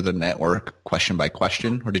saved over the network question by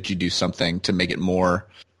question, or did you do something to make it more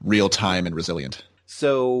real-time and resilient?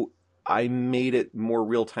 So I made it more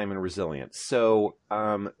real-time and resilient. So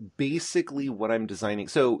basically what I'm designing,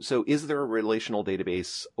 so is there a relational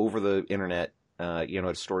database over the internet, at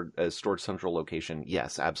a stored central location?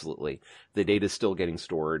 Yes, absolutely. The data is still getting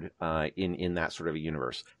stored in that sort of a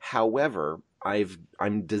universe. However,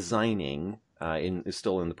 I'm designing is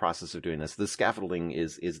still in the process of doing this. The scaffolding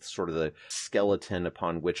is sort of the skeleton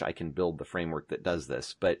upon which I can build the framework that does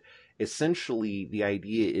this. But essentially, the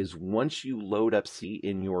idea is once you load up C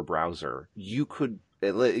in your browser, you could,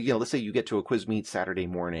 let's say you get to a quiz meet Saturday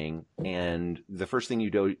morning, and the first thing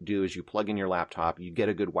you do is you plug in your laptop, you get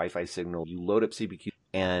a good Wi-Fi signal, you load up CBQ,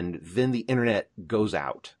 and then the internet goes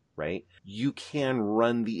out, right? You can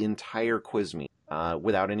run the entire quiz meet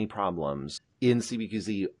without any problems in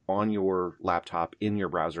CBQZ on your laptop, in your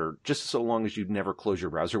browser, just so long as you never close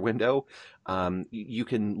your browser window. You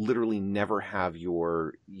can literally never have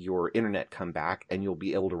your internet come back, and you'll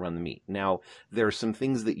be able to run the meet. Now, there are some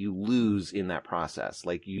things that you lose in that process.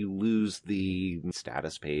 Like you lose the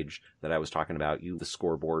status page that I was talking about, the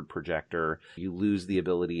scoreboard projector, you lose the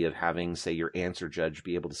ability of having, say, your answer judge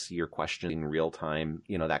be able to see your question in real time,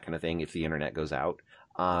 that kind of thing if the internet goes out.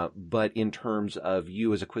 But in terms of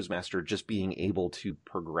you as a quizmaster just being able to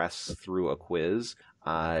progress through a quiz,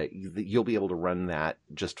 you'll be able to run that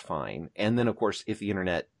just fine. And then, of course, if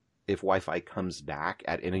Wi-Fi comes back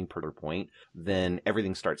at any particular point, then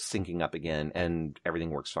everything starts syncing up again and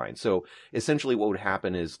everything works fine. So essentially what would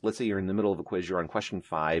happen is, let's say you're in the middle of a quiz, you're on question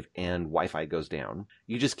 5 and Wi-Fi goes down.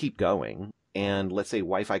 You just keep going. and let's say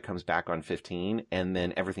Wi-Fi comes back on 15, and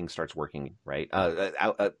then everything starts working, right?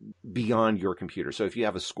 Beyond your computer. So if you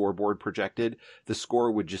have a scoreboard projected, the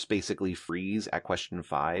score would just basically freeze at question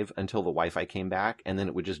 5 until the Wi-Fi came back, and then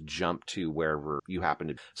it would just jump to wherever you happen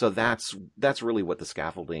to. So that's really what the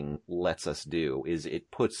scaffolding lets us do, is it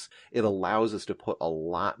allows us to put a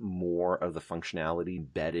lot more of the functionality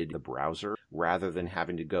embedded in the browser rather than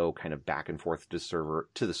having to go kind of back and forth to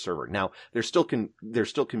the server. Now, there's still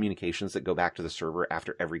communications that go back to the server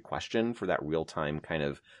after every question for that real-time kind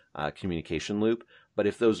of communication loop. But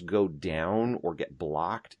if those go down or get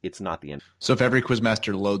blocked, it's not the end. So if every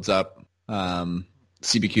Quizmaster loads up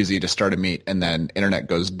CBQZ to start a meet and then internet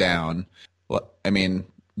goes down, well, I mean,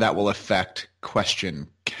 that will affect question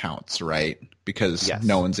counts, right? Because yes.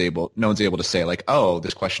 no one's able to say like, oh,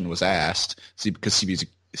 this question was asked, because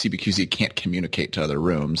CBQZ can't communicate to other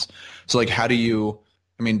rooms. So like, do you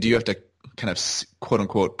have to kind of quote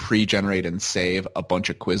unquote pre-generate and save a bunch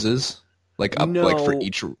of quizzes like for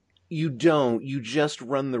each? You don't. You just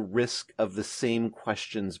run the risk of the same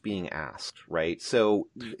questions being asked, right? So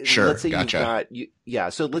sure, let's say gotcha.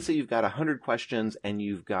 So let's say you've got 100 questions and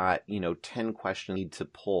you've got 10 questions you need to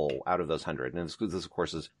pull out of those 100. And this of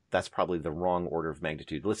course that's probably the wrong order of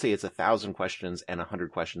magnitude. Let's say it's 1,000 questions and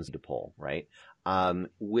 100 questions to pull, right?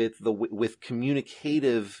 With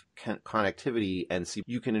communicative connectivity, and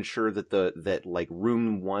you can ensure that that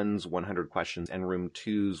room 1's 100 questions and room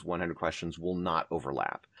 2's 100 questions will not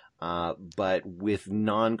overlap. But with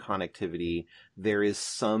non-connectivity, there is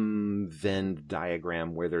some Venn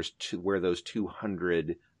diagram where those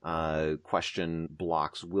 200 question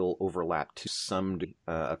blocks will overlap to some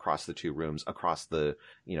across the two rooms, across the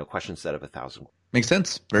question set of 1,000. Makes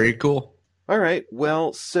sense. Very cool. All right.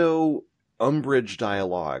 Well, so Umbrage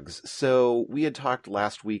dialogues. So we had talked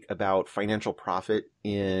last week about financial profit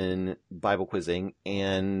in Bible quizzing,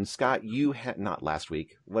 and Scott, you had not last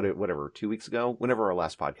week, whatever, 2 weeks ago, whenever our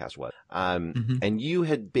last podcast was, and you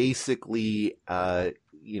had basically, Adammed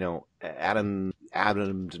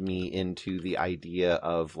me into the idea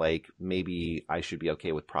of maybe I should be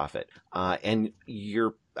okay with profit, and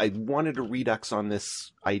I wanted to redux on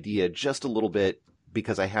this idea just a little bit,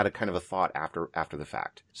 because I had a kind of a thought after the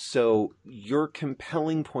fact. So your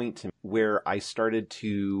compelling point to me, where I started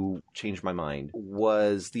to change my mind,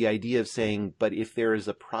 was the idea of saying, but if there is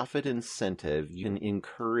a profit incentive, you can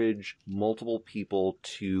encourage multiple people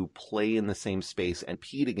to play in the same space and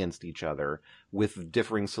compete against each other with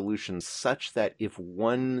differing solutions, such that if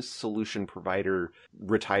one solution provider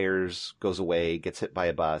retires, goes away, gets hit by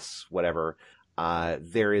a bus, whatever,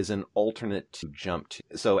 there is an alternate to jump to.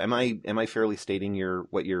 So am I fairly stating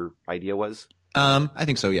what your idea was? I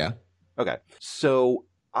think so, yeah. Okay. So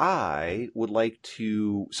I would like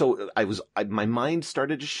to, my mind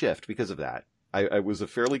started to shift because of that. I was a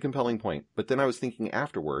fairly compelling point, but then I was thinking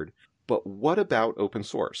afterward, but what about open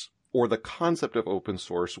source? Or the concept of open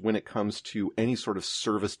source when it comes to any sort of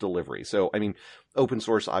service delivery. So, I mean, open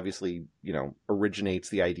source obviously, originates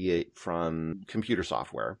the idea from computer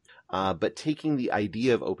software. But taking the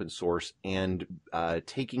idea of open source and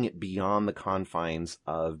taking it beyond the confines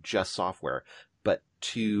of just software, but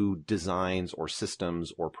to designs or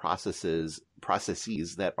systems or processes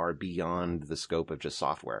that are beyond the scope of just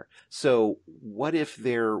software. So what if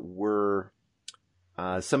there were...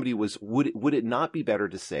 would it not be better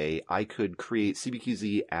to say I could create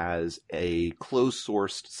CBQZ as a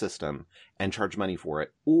closed-sourced system and charge money for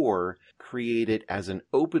it, or create it as an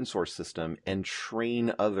open source system and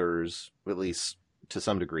train others, at least to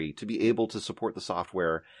some degree, to be able to support the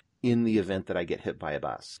software in the event that I get hit by a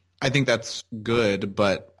bus? I think that's good,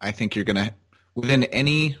 but I think you're going to, within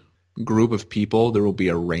any group of people, there will be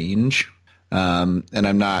a range. And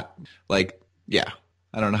I'm not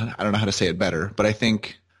I don't know how to say it better, but I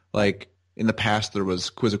think in the past there was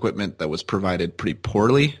quiz equipment that was provided pretty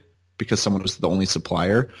poorly because someone was the only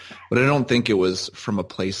supplier, but I don't think it was from a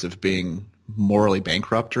place of being morally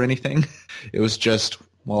bankrupt or anything. It was just,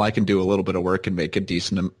 well, I can do a little bit of work and make a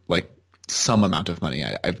decent, some amount of money.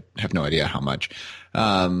 I have no idea how much,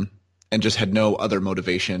 and just had no other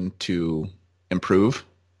motivation to improve,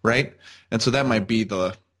 right? And so that might be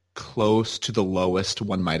the close to the lowest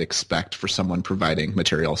one might expect for someone providing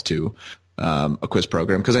materials to a quiz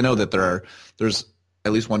program, because I know that there's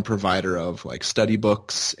at least one provider of study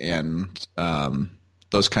books and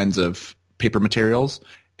those kinds of paper materials,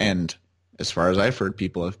 and as far as I've heard,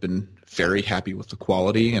 people have been very happy with the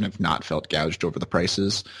quality and have not felt gouged over the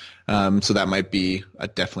prices. So that might be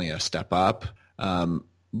definitely a step up,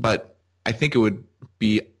 but I think it would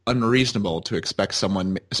be unreasonable to expect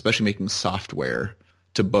someone, especially making software,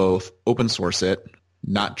 to both open source it,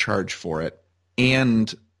 not charge for it,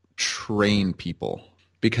 and train people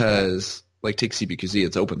because, like, take CBQZ,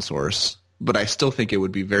 it's open source, but I still think it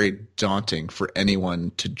would be very daunting for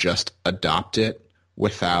anyone to just adopt it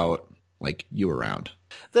without, like, you around.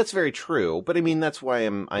 That's very true, but I mean that's why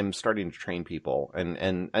I'm starting to train people,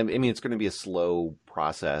 and I mean it's going to be a slow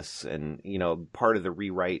process, and part of the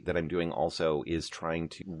rewrite that I'm doing also is trying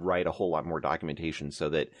to write a whole lot more documentation so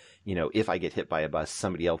that if I get hit by a bus,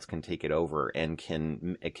 somebody else can take it over and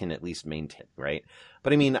can at least maintain, right?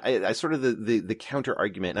 But I mean I sort of the counter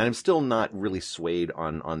argument, and I'm still not really swayed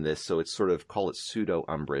on this, so it's sort of call it pseudo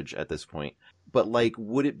umbrage at this point. But, like,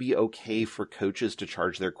 would it be okay for coaches to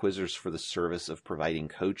charge their quizzers for the service of providing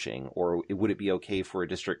coaching? Or would it be okay for a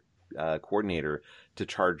district coordinator to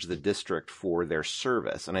charge the district for their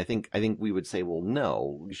service? And I think we would say, well,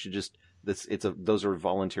 no, you should just, those are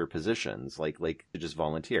volunteer positions, like just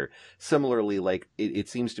volunteer. Similarly, like, it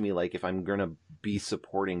seems to me like if I'm going to be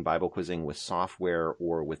supporting Bible quizzing with software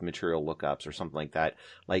or with material lookups or something like that,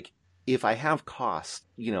 like, if I have costs,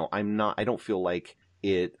 I don't feel like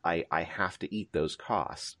I have to eat those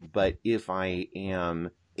costs. But if I am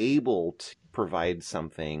able to provide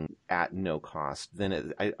something at no cost,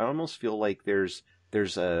 then I almost feel like there's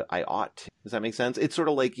I ought to. Does that make sense? It's sort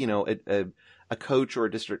of like, a coach or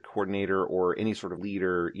a district coordinator or any sort of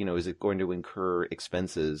leader, is it going to incur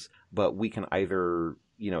expenses, but we can either,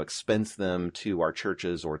 expense them to our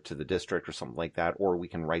churches or to the district or something like that, or we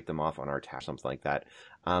can write them off on our tax, something like that.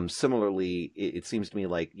 Similarly, it seems to me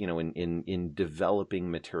like, in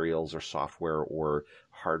developing materials or software or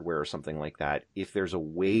hardware or something like that, if there's a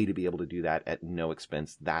way to be able to do that at no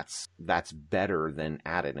expense, that's better than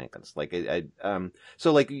at an expense. Like,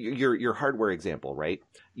 so like your hardware example, right?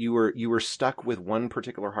 You were stuck with one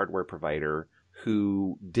particular hardware provider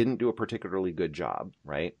who didn't do a particularly good job,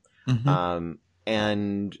 right? Mm-hmm.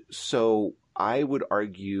 And so I would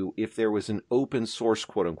argue if there was an open source,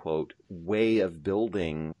 quote unquote, way of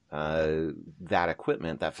building that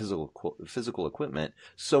equipment, that physical equipment,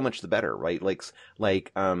 so much the better, right?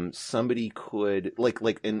 Like somebody could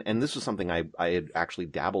and this was something I had actually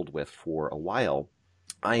dabbled with for a while.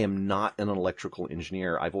 I am not an electrical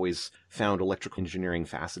engineer. I've always found electrical engineering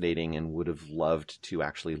fascinating and would have loved to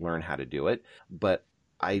actually learn how to do it, but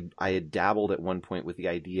I had dabbled at one point with the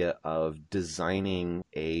idea of designing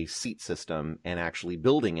a seat system and actually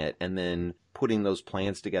building it and then putting those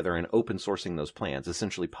plans together and open sourcing those plans,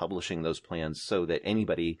 essentially publishing those plans so that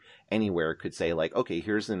anybody anywhere could say like, okay,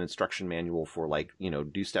 here's an instruction manual for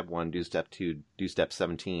do step 1, do step 2, do step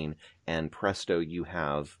 17, and presto, you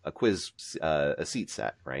have a quiz, a seat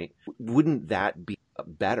set, right? Wouldn't that be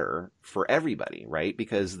better for everybody, right?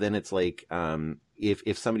 Because then it's like,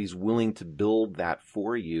 if somebody's willing to build that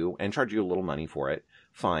for you and charge you a little money for it,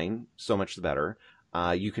 fine, so much the better.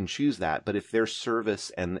 You can choose that. But if their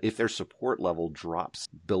service and if their support level drops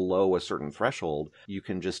below a certain threshold, you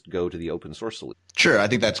can just go to the open source solution. Sure, I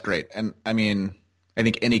think that's great. And I mean, I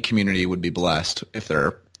think any community would be blessed if there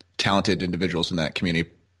are talented individuals in that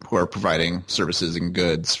community who are providing services and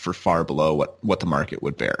goods for far below what the market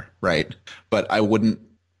would bear, right? But I wouldn't,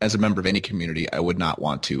 as a member of any community, I would not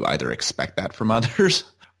want to either expect that from others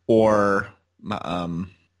or, I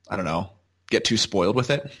don't know, get too spoiled with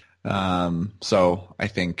it. So I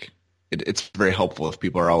think it's very helpful if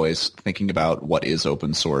people are always thinking about what is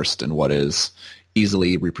open sourced and what is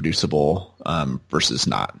easily reproducible versus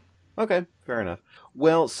not. Okay, fair enough.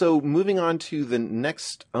 Well, so moving on to the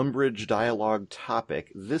next Umbrage dialogue topic.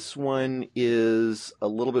 This one is a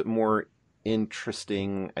little bit more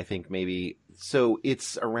interesting, I think, maybe. So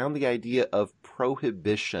it's around the idea of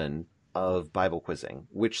prohibition of Bible quizzing,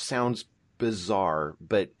 which sounds bizarre,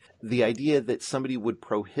 but the idea that somebody would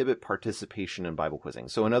prohibit participation in Bible quizzing.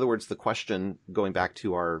 So in other words, the question, going back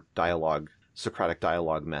to our Socratic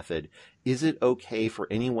dialogue method, is it okay for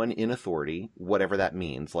anyone in authority, whatever that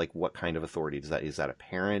means, like what kind of authority is that a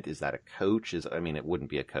parent? Is that a coach? It wouldn't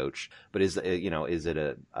be a coach, but is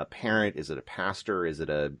it a parent? Is it a pastor? Is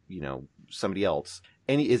it somebody else?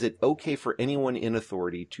 Is it okay for anyone in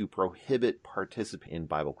authority to prohibit participation in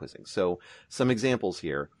Bible quizzing? So some examples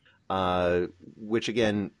here. Which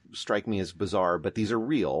again strike me as bizarre, but these are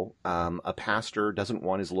real. A pastor doesn't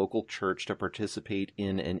want his local church to participate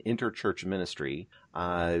in an interchurch ministry,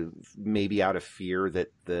 maybe out of fear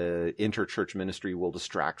that the interchurch ministry will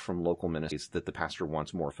distract from local ministries, that the pastor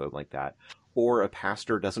wants more folk like that. Or a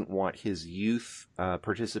pastor doesn't want his youth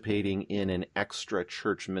participating in an extra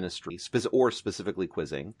church ministry, or specifically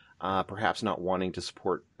quizzing, perhaps not wanting to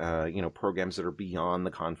support programs that are beyond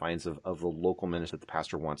the confines of the local ministry that the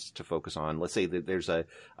pastor wants to focus on. Let's say that there's a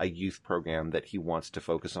youth program that he wants to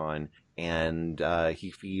focus on, and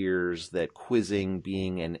he fears that quizzing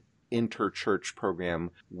being an inter-church program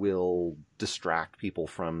will distract people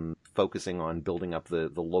from focusing on building up the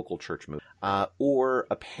local church movement. Or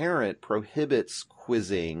a parent prohibits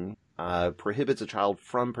quizzing, prohibits a child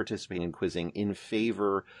from participating in quizzing in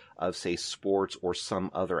favor of, say, sports or some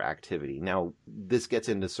other activity. Now, this gets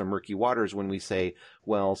into some murky waters when we say,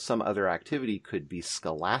 well, some other activity could be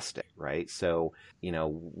scholastic, right? So,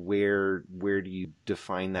 where do you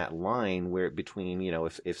define that line where between,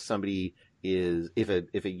 if somebody is, if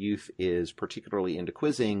a youth is particularly into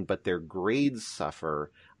quizzing, but their grades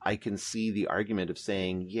suffer, I can see the argument of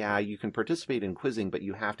saying, yeah, you can participate in quizzing, but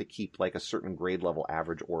you have to keep like a certain grade level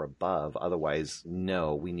average or above. Otherwise,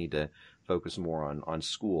 no, we need to focus more on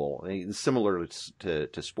school. I mean, similar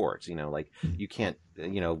to sports, like you can't,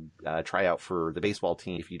 try out for the baseball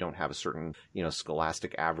team if you don't have a certain,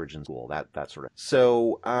 scholastic average in school, that sort of.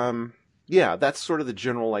 So, yeah, that's sort of the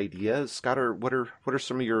general idea. Scott, what are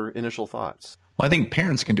some of your initial thoughts? Well, I think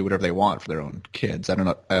parents can do whatever they want for their own kids. I don't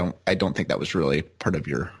know. I don't think that was really part of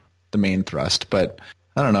the main thrust, but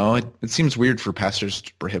I don't know. It seems weird for pastors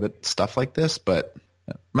to prohibit stuff like this, but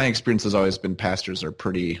my experience has always been pastors are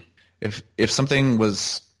pretty, if something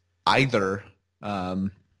was either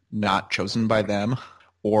not chosen by them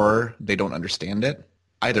or they don't understand it,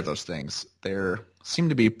 either of those things, they seem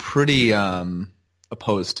to be pretty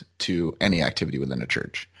opposed to any activity within a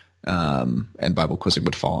church. And Bible quizzing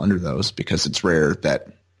would fall under those because it's rare that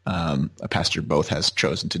a pastor both has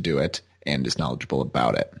chosen to do it and is knowledgeable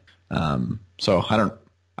about it. So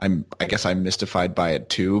I guess I'm mystified by it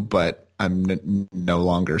too, but I'm no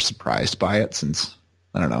longer surprised by it since,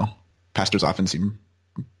 I don't know, pastors often seem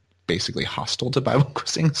basically hostile to Bible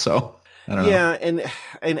quizzing. So I don't know. Yeah,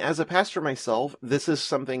 and as a pastor myself, this is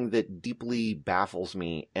something that deeply baffles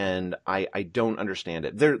me, and I don't understand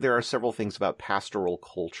it. There are several things about pastoral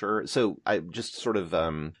culture. So I just sort of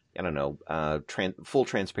full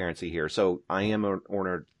transparency here. So I am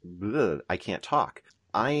I can't talk.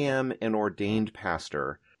 I am an ordained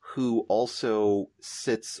pastor who also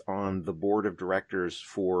sits on the board of directors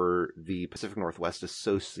for the Pacific Northwest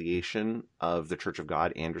Association of the Church of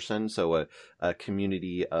God, Anderson. So a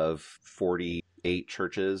community of 48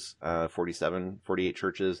 churches, 48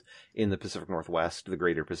 churches in the Pacific Northwest, the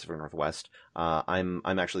greater Pacific Northwest. I'm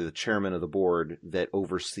actually the chairman of the board that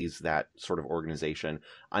oversees that sort of organization.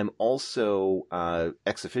 I'm also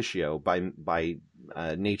ex officio by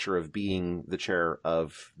nature of being the chair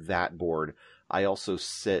of that board. I also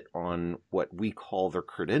sit on what we call the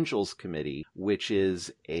Credentials Committee, which is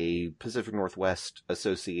a Pacific Northwest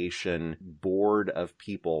Association board of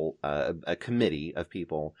people, a committee of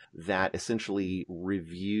people that essentially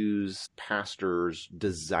reviews pastors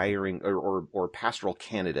desiring or pastoral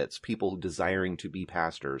candidates, people desiring to be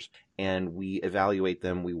pastors. And we evaluate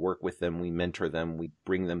them, we work with them, we mentor them, we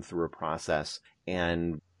bring them through a process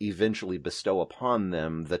and eventually bestow upon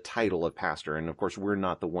them the title of pastor. And of course, we're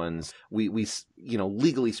not the ones, we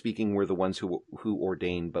legally speaking, we're the ones who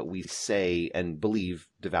ordain, but we say and believe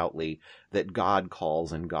devoutly that God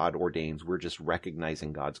calls and God ordains. We're just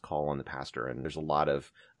recognizing God's call on the pastor. And there's a lot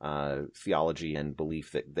of theology and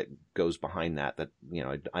belief that goes behind that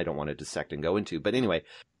I don't want to dissect and go into. But anyway,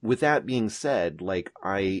 with that being said,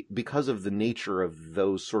 because of the nature of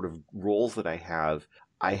those sort of roles that I have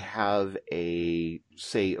a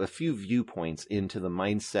few viewpoints into the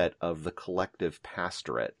mindset of the collective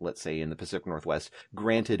pastorate, let's say in the Pacific Northwest,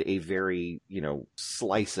 granted a very,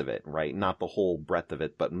 slice of it, right? Not the whole breadth of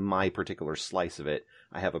it, but my particular slice of it.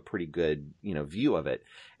 I have a pretty good, view of it.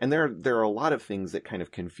 And there are a lot of things that kind of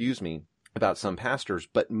confuse me about some pastors,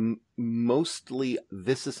 but mostly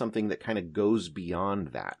this is something that kind of goes beyond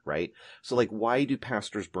that, right? So why do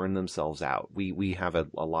pastors burn themselves out? We have a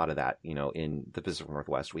lot of that, in the Pacific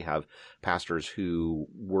Northwest. We have pastors who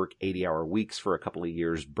work 80-hour weeks for a couple of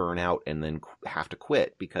years, burn out, and then have to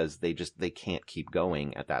quit because they can't keep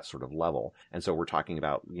going at that sort of level. And so we're talking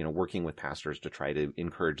about, working with pastors to try to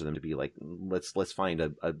encourage them to be let's find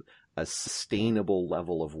a sustainable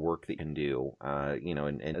level of work that you can do,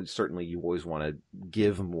 and certainly you always want to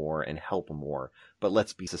give more and help more, but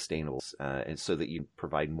let's be sustainable, and so that you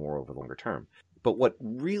provide more over the longer term. But what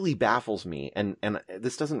really baffles me, and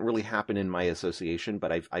this doesn't really happen in my association,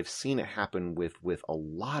 but I've seen it happen with a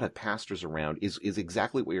lot of pastors around, is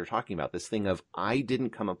exactly what you're talking about. This thing of, I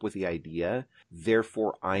didn't come up with the idea,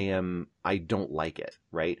 therefore I don't like it,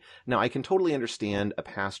 right? Now, I can totally understand a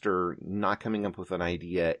pastor not coming up with an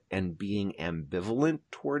idea and being ambivalent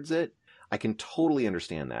towards it. I can totally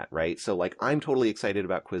understand that, right? So I'm totally excited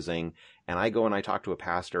about quizzing, and I go and I talk to a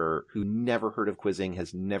pastor who never heard of quizzing,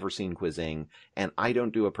 has never seen quizzing, and I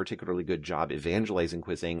don't do a particularly good job evangelizing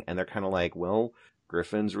quizzing, and they're kind of like, well,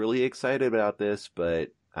 Griffin's really excited about this,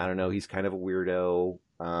 but I don't know, he's kind of a weirdo.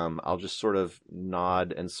 I'll just sort of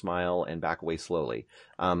nod and smile and back away slowly.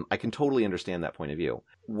 I can totally understand that point of view.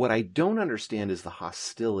 What I don't understand is the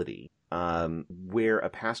hostility. Where a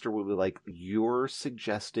pastor will be like, you're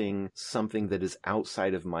suggesting something that is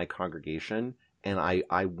outside of my congregation, and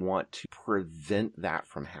I want to prevent that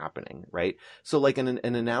from happening, right? So like an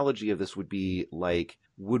analogy of this would be like,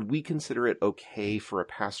 would we consider it okay for a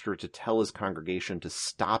pastor to tell his congregation to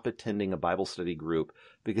stop attending a Bible study group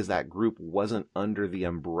because that group wasn't under the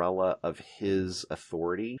umbrella of his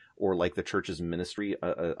authority, or like the church's ministry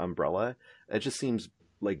umbrella? It just seems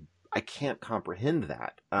like I can't comprehend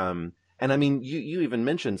that. And I mean, you even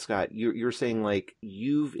mentioned, Scott, you're saying like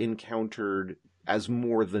you've encountered as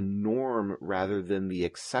more the norm rather than the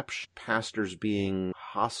exception, pastors being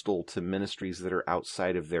hostile to ministries that are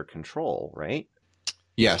outside of their control, right?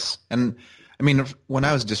 Yes. And I mean, when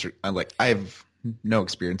I was I have no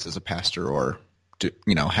experience as a pastor or,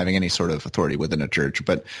 having any sort of authority within a church.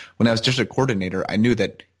 But when I was district coordinator, I knew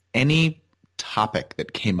that any topic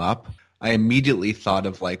that came up, I immediately thought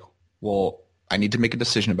of like, well, I need to make a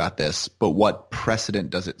decision about this, but what precedent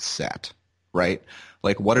does it set, right?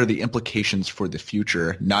 Like, what are the implications for the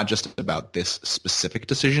future, not just about this specific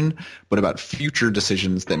decision, but about future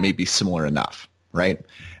decisions that may be similar enough, right?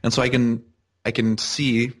 And so I can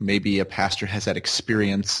see maybe a pastor has had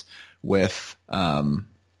experience with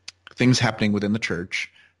things happening within the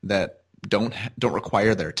church that don't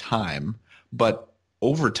require their time, but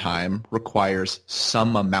over time requires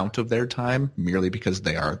some amount of their time merely because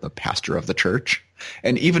they are the pastor of the church.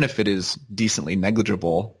 And even if it is decently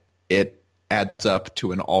negligible, it adds up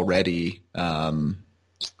to an already,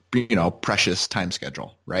 precious time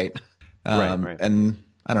schedule, right? Right. And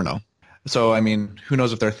I don't know. So, I mean, who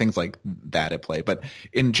knows if there are things like that at play. But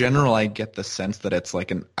in general, I get the sense that it's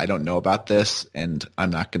like I don't know about this, and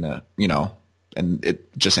I'm not going to, and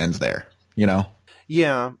it just ends there,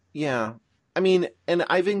 Yeah. I mean, and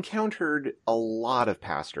I've encountered a lot of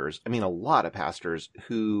pastors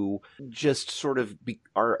who just sort of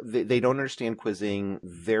they don't understand quizzing,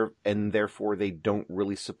 and therefore they don't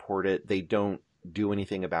really support it. They don't do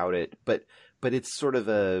anything about it, but it's sort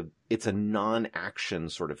of it's a non-action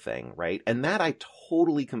sort of thing, right? And that I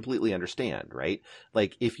totally, completely understand, right?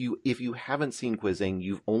 Like if you haven't seen quizzing,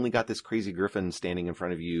 you've only got this crazy griffin standing in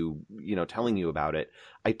front of you, telling you about it.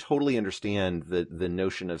 I totally understand the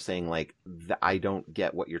notion of saying like, I don't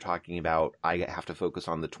get what you're talking about. I have to focus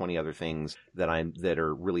on the 20 other things that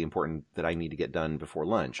are really important that I need to get done before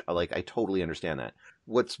lunch. Like, I totally understand that.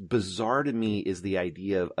 What's bizarre to me is the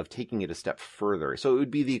idea of taking it a step further. So it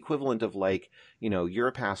would be the equivalent of like, you're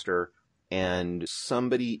a pastor and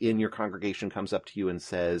somebody in your congregation comes up to you and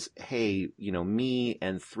says, hey, me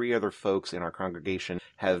and 3 other folks in our congregation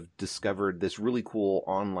have discovered this really cool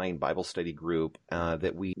online Bible study group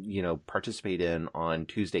that we, participate in on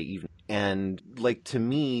Tuesday evening. And like, to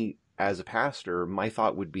me as a pastor, my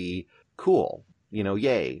thought would be, cool,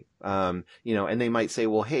 yay. And they might say,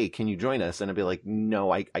 well, hey, can you join us? And I'd be like,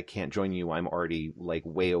 no, I can't join you. I'm already like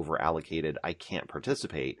way over allocated. I can't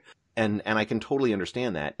participate. And I can totally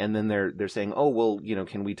understand that. And then they're saying, oh, well,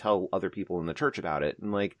 can we tell other people in the church about it?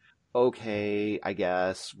 And like, okay, I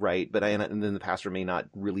guess, right. But and then the pastor may not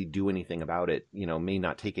really do anything about it, may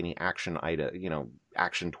not take any action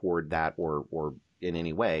toward that or in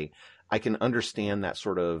any way. I can understand that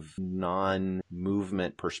sort of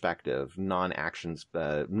non-movement perspective, non-actions,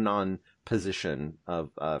 non-position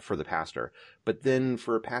for the pastor. But then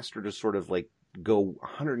for a pastor to sort of like go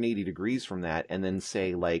 180 degrees from that and then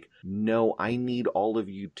say like, no, I need all of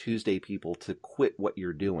you Tuesday people to quit what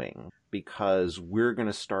you're doing because we're going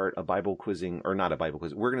to start a Bible quizzing, or not a Bible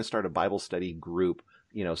quiz. We're going to start a Bible study group,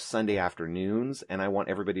 Sunday afternoons. And I want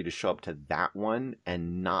everybody to show up to that one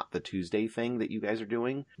and not the Tuesday thing that you guys are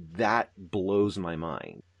doing. That blows my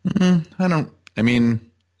mind.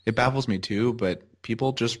 It baffles me too, but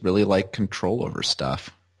people just really like control over stuff.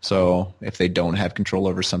 So if they don't have control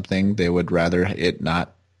over something, they would rather it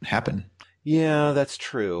not happen. Yeah, that's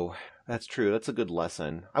true. That's a good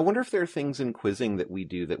lesson. I wonder if there are things in quizzing that we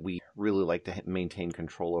do that we really like to maintain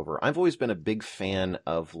control over. I've always been a big fan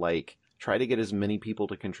of like, try to get as many people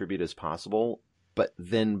to contribute as possible. But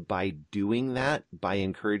then by doing that, by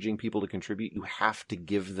encouraging people to contribute, you have to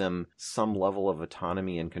give them some level of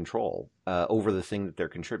autonomy and control over the thing that they're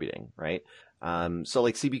contributing, right? So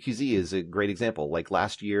like CBQZ is a great example. Like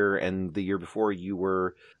last year and the year before, you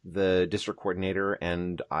were the district coordinator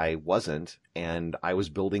and I wasn't, and I was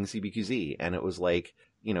building CBQZ. And it was like,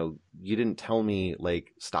 you didn't tell me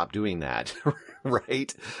like, stop doing that,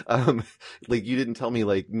 right? Like you didn't tell me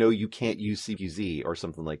like, no, you can't use CQZ or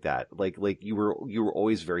something like that. Like you were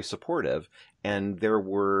always very supportive, and there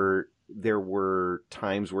were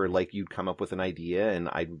times where like you'd come up with an idea and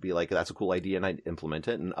I'd be like, that's a cool idea, and I'd implement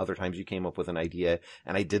it. And other times you came up with an idea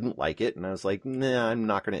and I didn't like it, and I was like, nah, I'm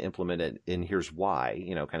not going to implement it, and here's why,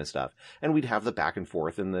 kind of stuff. And we'd have the back and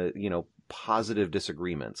forth and the, positive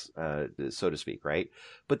disagreements, so to speak, right?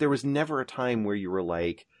 But there was never a time where you were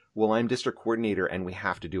like, well, I'm district coordinator and we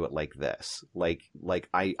have to do it like this. Like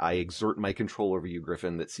I exert my control over you,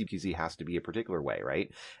 Griffin, that CPZ has to be a particular way, right?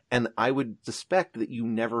 And I would suspect that you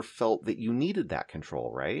never felt that you needed that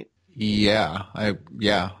control, right? Yeah. I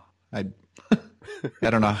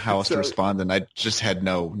don't know how else to respond, and I just had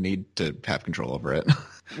no need to have control over it.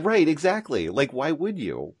 Right, exactly. Like, why would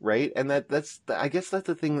you, right? And I guess that's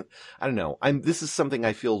the thing. I don't know. This is something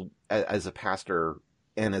I feel as a pastor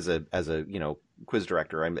and as a quiz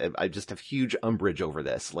director. I just have huge umbrage over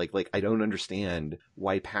this. Like I don't understand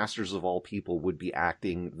why pastors of all people would be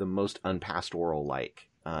acting the most unpastoral like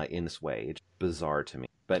in this way. It's bizarre to me.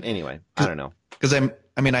 But anyway, I don't know. Because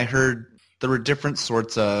I heard there were different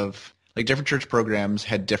sorts of, like, different church programs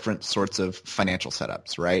had different sorts of financial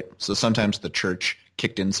setups, right? So sometimes the church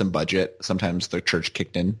kicked in some budget. Sometimes the church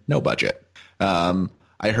kicked in no budget. I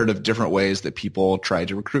heard of different ways that people tried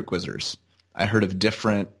to recruit quizzers. I heard of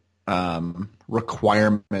different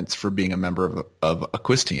requirements for being a member of a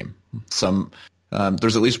quiz team.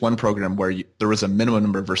 There's at least one program where there was a minimum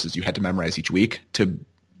number of verses you had to memorize each week to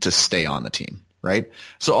stay on the team, right?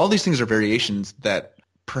 So all these things are variations that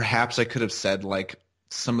perhaps I could have said, like,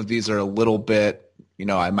 some of these are a little bit,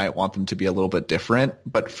 I might want them to be a little bit different.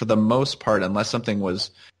 But for the most part, unless something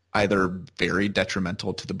was either very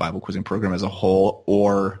detrimental to the Bible quizzing program as a whole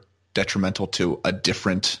or detrimental to a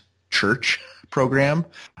different church program,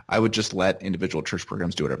 I would just let individual church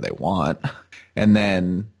programs do whatever they want. And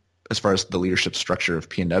then as far as the leadership structure of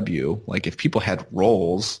PNW, like, if people had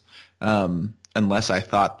roles, unless I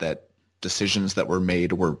thought that decisions that were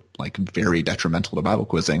made were like very detrimental to Bible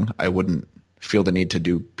quizzing, I wouldn't feel the need to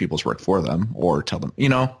do people's work for them or tell them,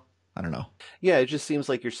 I don't know. Yeah, it just seems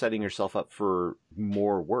like you're setting yourself up for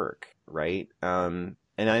more work, right? And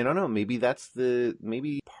I don't know, maybe that's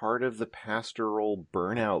part of the pastoral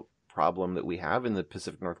burnout problem that we have in the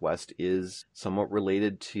Pacific Northwest is somewhat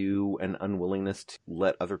related to an unwillingness to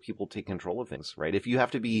let other people take control of things, right? If you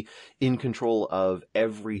have to be in control of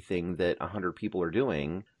everything that 100 people are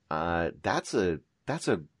doing, that's a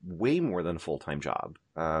way more than a full-time job.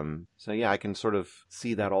 So yeah, I can sort of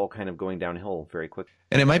see that all kind of going downhill very quick.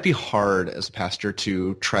 And it might be hard as a pastor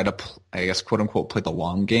to try to, I guess, quote unquote, play the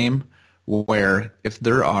long game, where if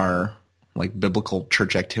there are like biblical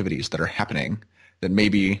church activities that are happening that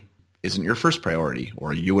maybe isn't your first priority,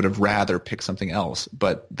 or you would have rather picked something else,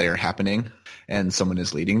 but they're happening and someone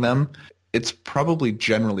is leading them, it's probably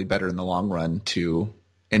generally better in the long run to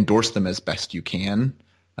endorse them as best you can,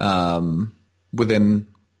 within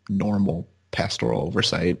normal pastoral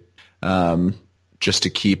oversight, just to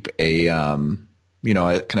keep a kind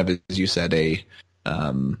of, as you said, a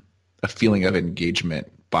feeling of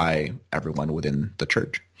engagement by everyone within the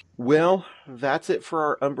church. Well, that's it for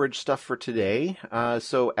our umbrage stuff for today.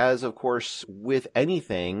 So as, of course, with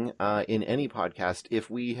anything in any podcast,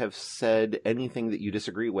 if we have said anything that you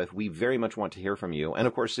disagree with, we very much want to hear from you. And,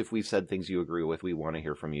 of course, if we've said things you agree with, we want to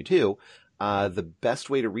hear from you, too. The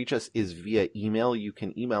best way to reach us is via email. You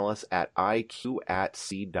can email us at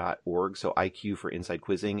iq@c.org. So IQ for Inside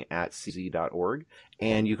Quizzing at cz.org.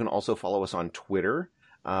 And you can also follow us on Twitter.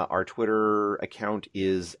 Our Twitter account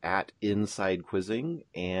is at Inside Quizzing.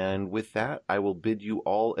 And with that, I will bid you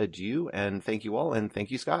all adieu, and thank you all. And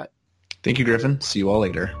thank you, Scott. Thank you, Griffin. See you all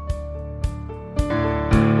later.